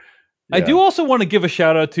 Yeah. I do also want to give a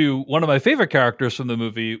shout out to one of my favorite characters from the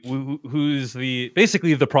movie, who's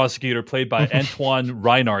basically the prosecutor, played by Antoine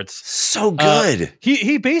Reinartz. So good.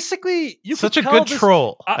 He basically such a good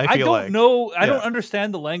troll. I don't know. I don't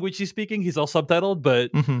understand the language he's speaking. He's all subtitled,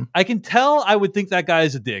 but I can tell. I would think that guy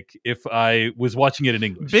is a dick if I was watching it in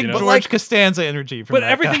English. Big George Costanza energy. But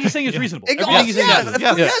everything he's saying is reasonable.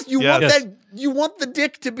 Yes, you want that. You want the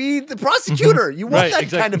dick to be the prosecutor. You want that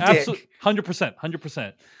kind of dick.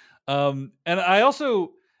 100%. And I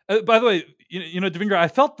also, by the way, Devendra, I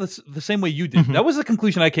felt the same way you did. That was the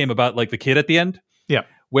conclusion I came about, like the kid at the end. Yeah.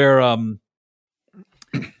 Where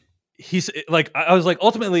he's like, I was like,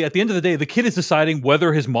 ultimately at the end of the day, the kid is deciding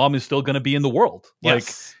whether his mom is still going to be in the world. Like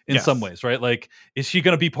in some ways, right? Like, is she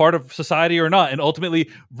going to be part of society or not? And ultimately,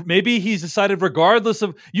 maybe he's decided regardless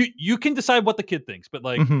of you can decide what the kid thinks, but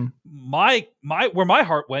like where my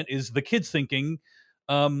heart went is the kid's thinking,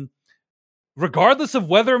 regardless of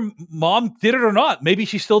whether mom did it or not, maybe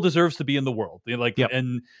she still deserves to be in the world.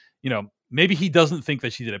 And maybe he doesn't think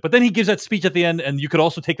that she did it. But then he gives that speech at the end, and you could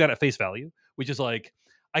also take that at face value, which is like,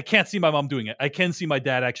 I can't see my mom doing it. I can see my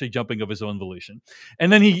dad actually jumping of his own volition.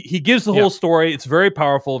 And then he gives the whole story. It's very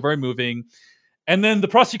powerful, very moving. And then the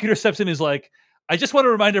prosecutor steps in and is like, I just want to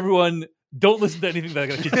remind everyone, don't listen to anything that I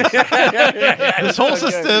got to This whole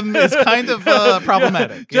system is kind of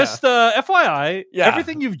problematic. Just FYI,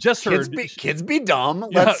 everything you've just heard. Kids be dumb.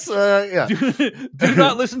 Let's do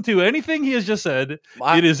not listen to anything he has just said.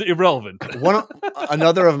 It is irrelevant.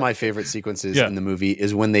 Another of my favorite sequences in the movie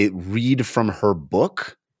is when they read from her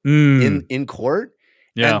book in court.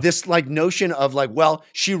 Yeah. And this like notion of like, well,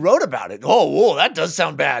 she wrote about it. Oh, whoa, that does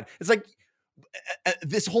sound bad. It's like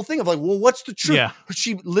this whole thing of like, well, what's the truth? Yeah.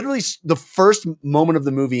 She literally, the first moment of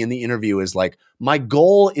the movie in the interview is like, my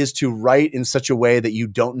goal is to write in such a way that you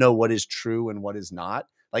don't know what is true and what is not.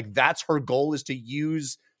 Like that's her goal, is to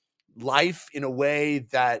use life in a way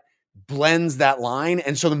that blends that line.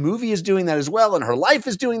 And so the movie is doing that as well. And her life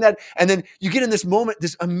is doing that. And then you get in this moment,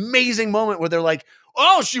 this amazing moment where they're like,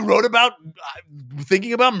 oh, she wrote about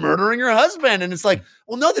thinking about murdering her husband. And it's like,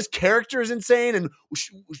 well, no, this character is insane. And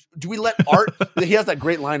do we let art, he has that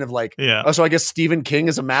great line of like, oh, so I guess Stephen King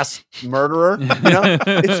is a mass murderer. You know,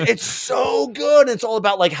 it's so good. It's all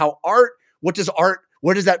about like how art, where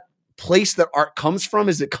does that place that art comes from?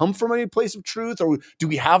 Does it come from any place of truth, or do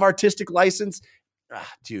we have artistic license?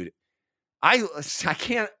 Dude, I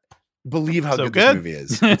can't believe how good this movie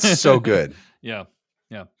is. It's so good. Yeah.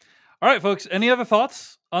 All right, folks. Any other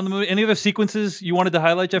thoughts on the movie? Any other sequences you wanted to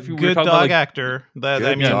highlight, Jeff? Good dog actor.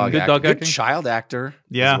 Good child actor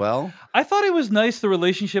as well. I thought it was nice, the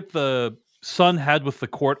relationship the son had with the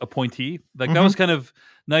court appointee. Like that was kind of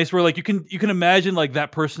nice, where like you can imagine like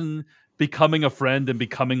that person becoming a friend and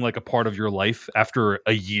becoming like a part of your life after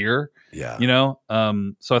a year. Yeah. You know?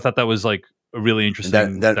 So I thought that was like a really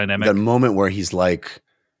interesting dynamic. That moment where he's like,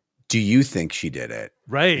 do you think she did it?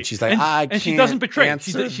 Right. And she's like, I can't, and she doesn't betray.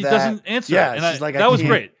 She doesn't answer. Yeah. And she's like, that was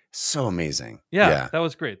great. So amazing. Yeah, that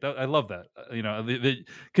was great. I love that. You know,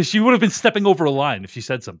 because she would have been stepping over a line if she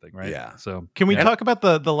said something, right? Yeah. So can we talk about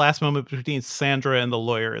the last moment between Sandra and the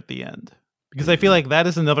lawyer at the end? Because I feel like that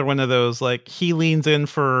is another one of those, like, he leans in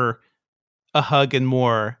for a hug and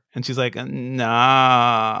more, and she's like,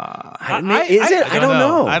 nah. I don't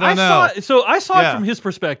know. I saw it from his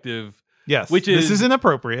perspective. Yes, this is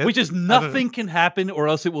inappropriate. Which is nothing can happen, or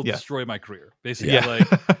else it will destroy my career. Basically,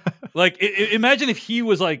 imagine if he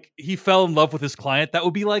was like, he fell in love with his client. That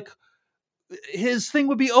would be like, his thing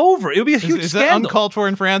would be over. It would be a huge scandal. That uncalled for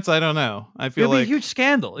in France? I don't know. I feel like it'd be a huge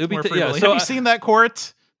scandal. It would be. So have you seen that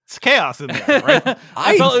court? It's chaos in there, right?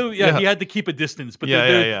 I felt, he had to keep a distance, but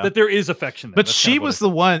that there is affection there. But she was the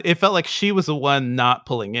one. It felt like she was the one not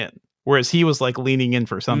pulling in, whereas he was like leaning in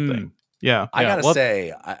for something. Yeah, I gotta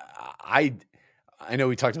say, I know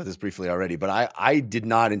we talked about this briefly already, but I did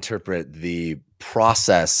not interpret the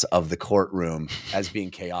process of the courtroom as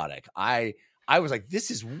being chaotic. I was like,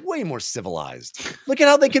 this is way more civilized. Look at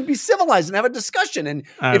how they can be civilized and have a discussion. And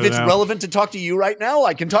if it's relevant to talk to you right now,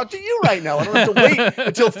 I can talk to you right now. I don't have to wait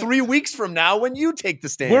until 3 weeks from now when you take the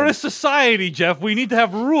stand. We're a society, Jeff. We need to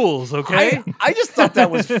have rules, okay? I just thought that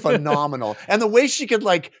was phenomenal. And the way she could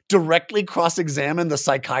like directly cross-examine the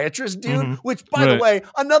psychiatrist dude, which by the way,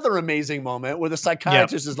 another amazing moment where the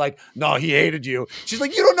psychiatrist is like, no, he hated you. She's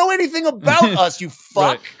like, you don't know anything about us, you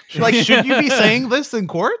fuck. Like, should you be saying this in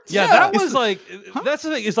court? Yeah, that was like, that's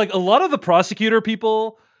the thing. It's like a lot of the prosecutor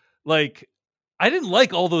people, like, I didn't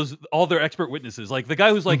like all their expert witnesses. Like the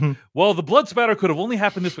guy who's like, well, the blood spatter could have only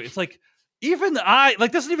happened this way. It's like, even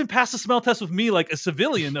doesn't even pass the smell test with me, like a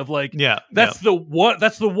civilian of like, that's the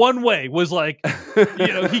one way was like,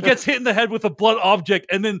 he gets hit in the head with a blunt object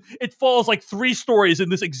and then it falls like 3 stories in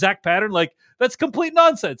this exact pattern. Like, that's complete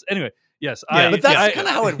nonsense. Anyway. Yes, but that's kind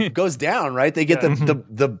of how it goes down, right? They get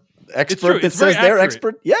the expert that says they're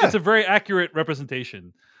expert. Yeah, it's a very accurate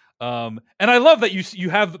representation. And I love that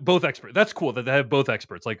you have both experts. That's cool that they have both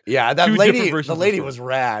experts. Like, that lady, the lady was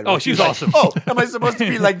rad. Oh, she's awesome. Oh, am I supposed to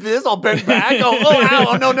be like this? I'll bend back.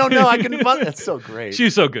 Oh, no, I can. That's so great.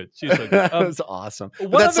 She's so good. That was awesome.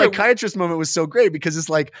 But that psychiatrist moment was so great because it's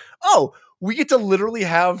like, oh, we get to literally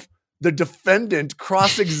have the defendant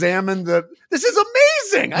cross-examine this is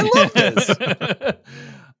amazing. I love this.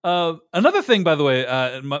 Another thing, by the way,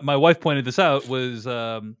 my wife pointed this out, was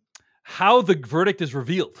how the verdict is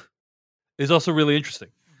revealed is also really interesting.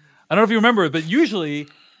 I don't know if you remember, but usually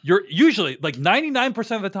like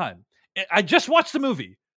 99% of the time, I just watched the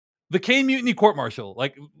movie, the Caine Mutiny court-martial,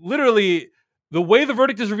 like literally the way the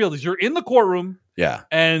verdict is revealed is you're in the courtroom. Yeah.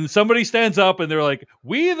 And somebody stands up and they're like,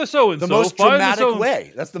 we the so-and-so. The most dramatic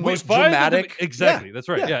way. That's the most dramatic. Exactly. Yeah. That's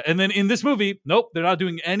right. Yeah. And then in this movie, nope, they're not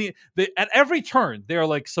doing any. At every turn, they are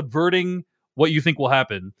like subverting what you think will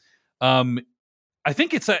happen. I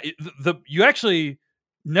think it's you actually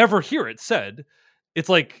never hear it said. it's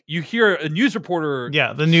like you hear a news reporter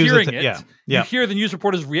the news hearing it. Yeah. You hear the news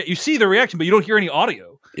reporters you see the reaction, but you don't hear any audio.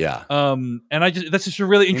 Yeah. And that's just a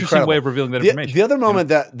really interesting way of revealing that information. The other moment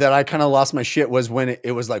that I kind of lost my shit was when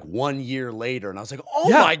it was like 1 year later, and I was like, "Oh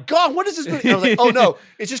my god, what is this?" And I was like, "Oh no,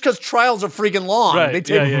 it's just because trials are freaking long. Right.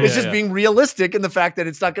 It's just being realistic in the fact that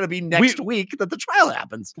it's not going to be next week that the trial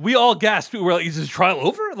happens." We all gasped. We're like, "Is this trial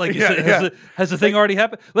over? Like, has the thing already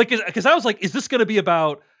happened?" Like, because I was like, "Is this going to be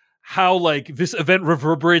about how like this event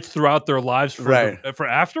reverberates throughout their lives for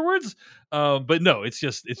afterwards?" But no, it's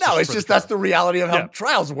just that's the reality of how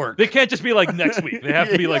trials work. They can't just be like next week. They have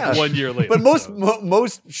to be like 1 year later. But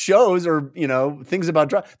most shows or things about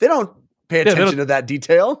trial, they don't pay attention to that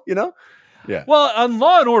detail. Yeah. Well, on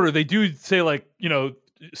Law and Order, they do say like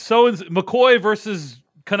McCoy versus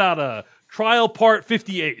Kanata trial part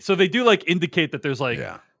 58. So they do like indicate that there's like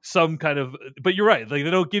some kind of. But you're right. Like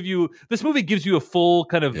they don't give you. This movie gives you a full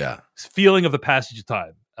kind of feeling of the passage of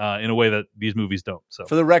time. In a way that these movies don't. So,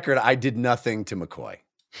 for the record, I did nothing to McCoy.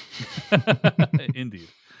 Indeed.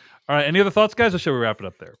 All right. Any other thoughts, guys, or shall we wrap it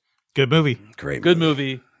up there? Good movie. Great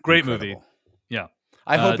movie. Great movie. Yeah.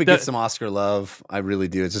 I hope it gets some Oscar love. I really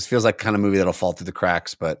do. It just feels like the kind of movie that'll fall through the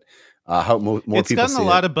cracks, but I hope more people see it. It's gotten a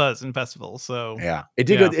lot of buzz in festivals, so. Yeah. It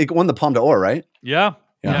did good. It won the Palme d'Or, right? Yeah,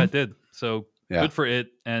 it did. So good for it.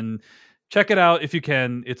 And check it out if you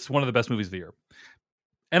can. It's one of the best movies of the year.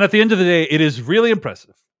 And at the end of the day, it is really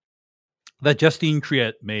impressive that Justine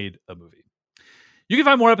Triet made a movie. You can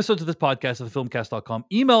find more episodes of this podcast at thefilmcast.com.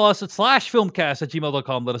 Email us at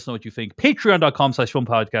 /filmcast@gmail.com. Let us know what you think.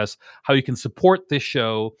 Patreon.com/filmpodcast, how you can support this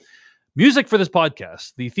show. Music for this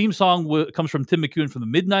podcast. The theme song comes from Tim McEwen from The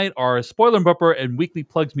Midnight. Our spoiler and bumper and weekly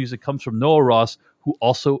plugs music comes from Noah Ross, who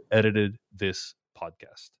also edited this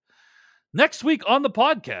podcast. Next week on the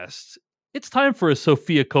podcast, it's time for a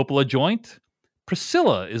Sofia Coppola joint.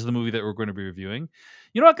 Priscilla is the movie that we're going to be reviewing.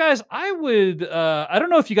 You know what, guys? I don't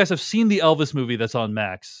know if you guys have seen the Elvis movie that's on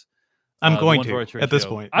Max. I'm going to at this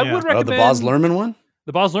point. I would recommend the Baz Luhrmann one?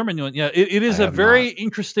 The Baz Luhrmann one. Yeah, it is a very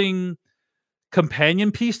interesting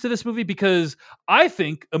companion piece to this movie because I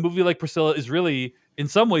think a movie like Priscilla is really, in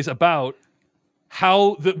some ways, about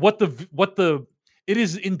how it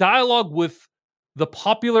is in dialogue with the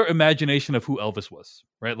popular imagination of who Elvis was,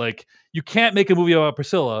 right? Like, you can't make a movie about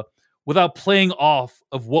Priscilla without playing off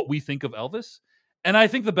of what we think of Elvis. And I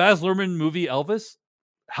think the Baz Luhrmann movie Elvis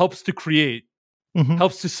helps to create,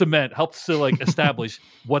 helps to cement, helps to like establish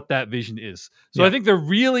what that vision is. So I think they're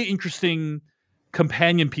really interesting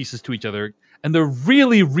companion pieces to each other, and they're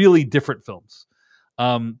really, really different films.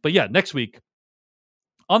 But yeah, next week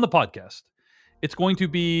on the podcast, it's going to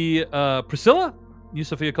be Priscilla, new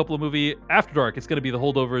Sofia Coppola movie. After Dark, it's going to be The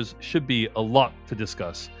Holdovers. Should be a lot to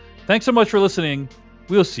discuss. Thanks so much for listening.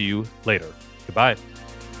 We'll see you later. Goodbye.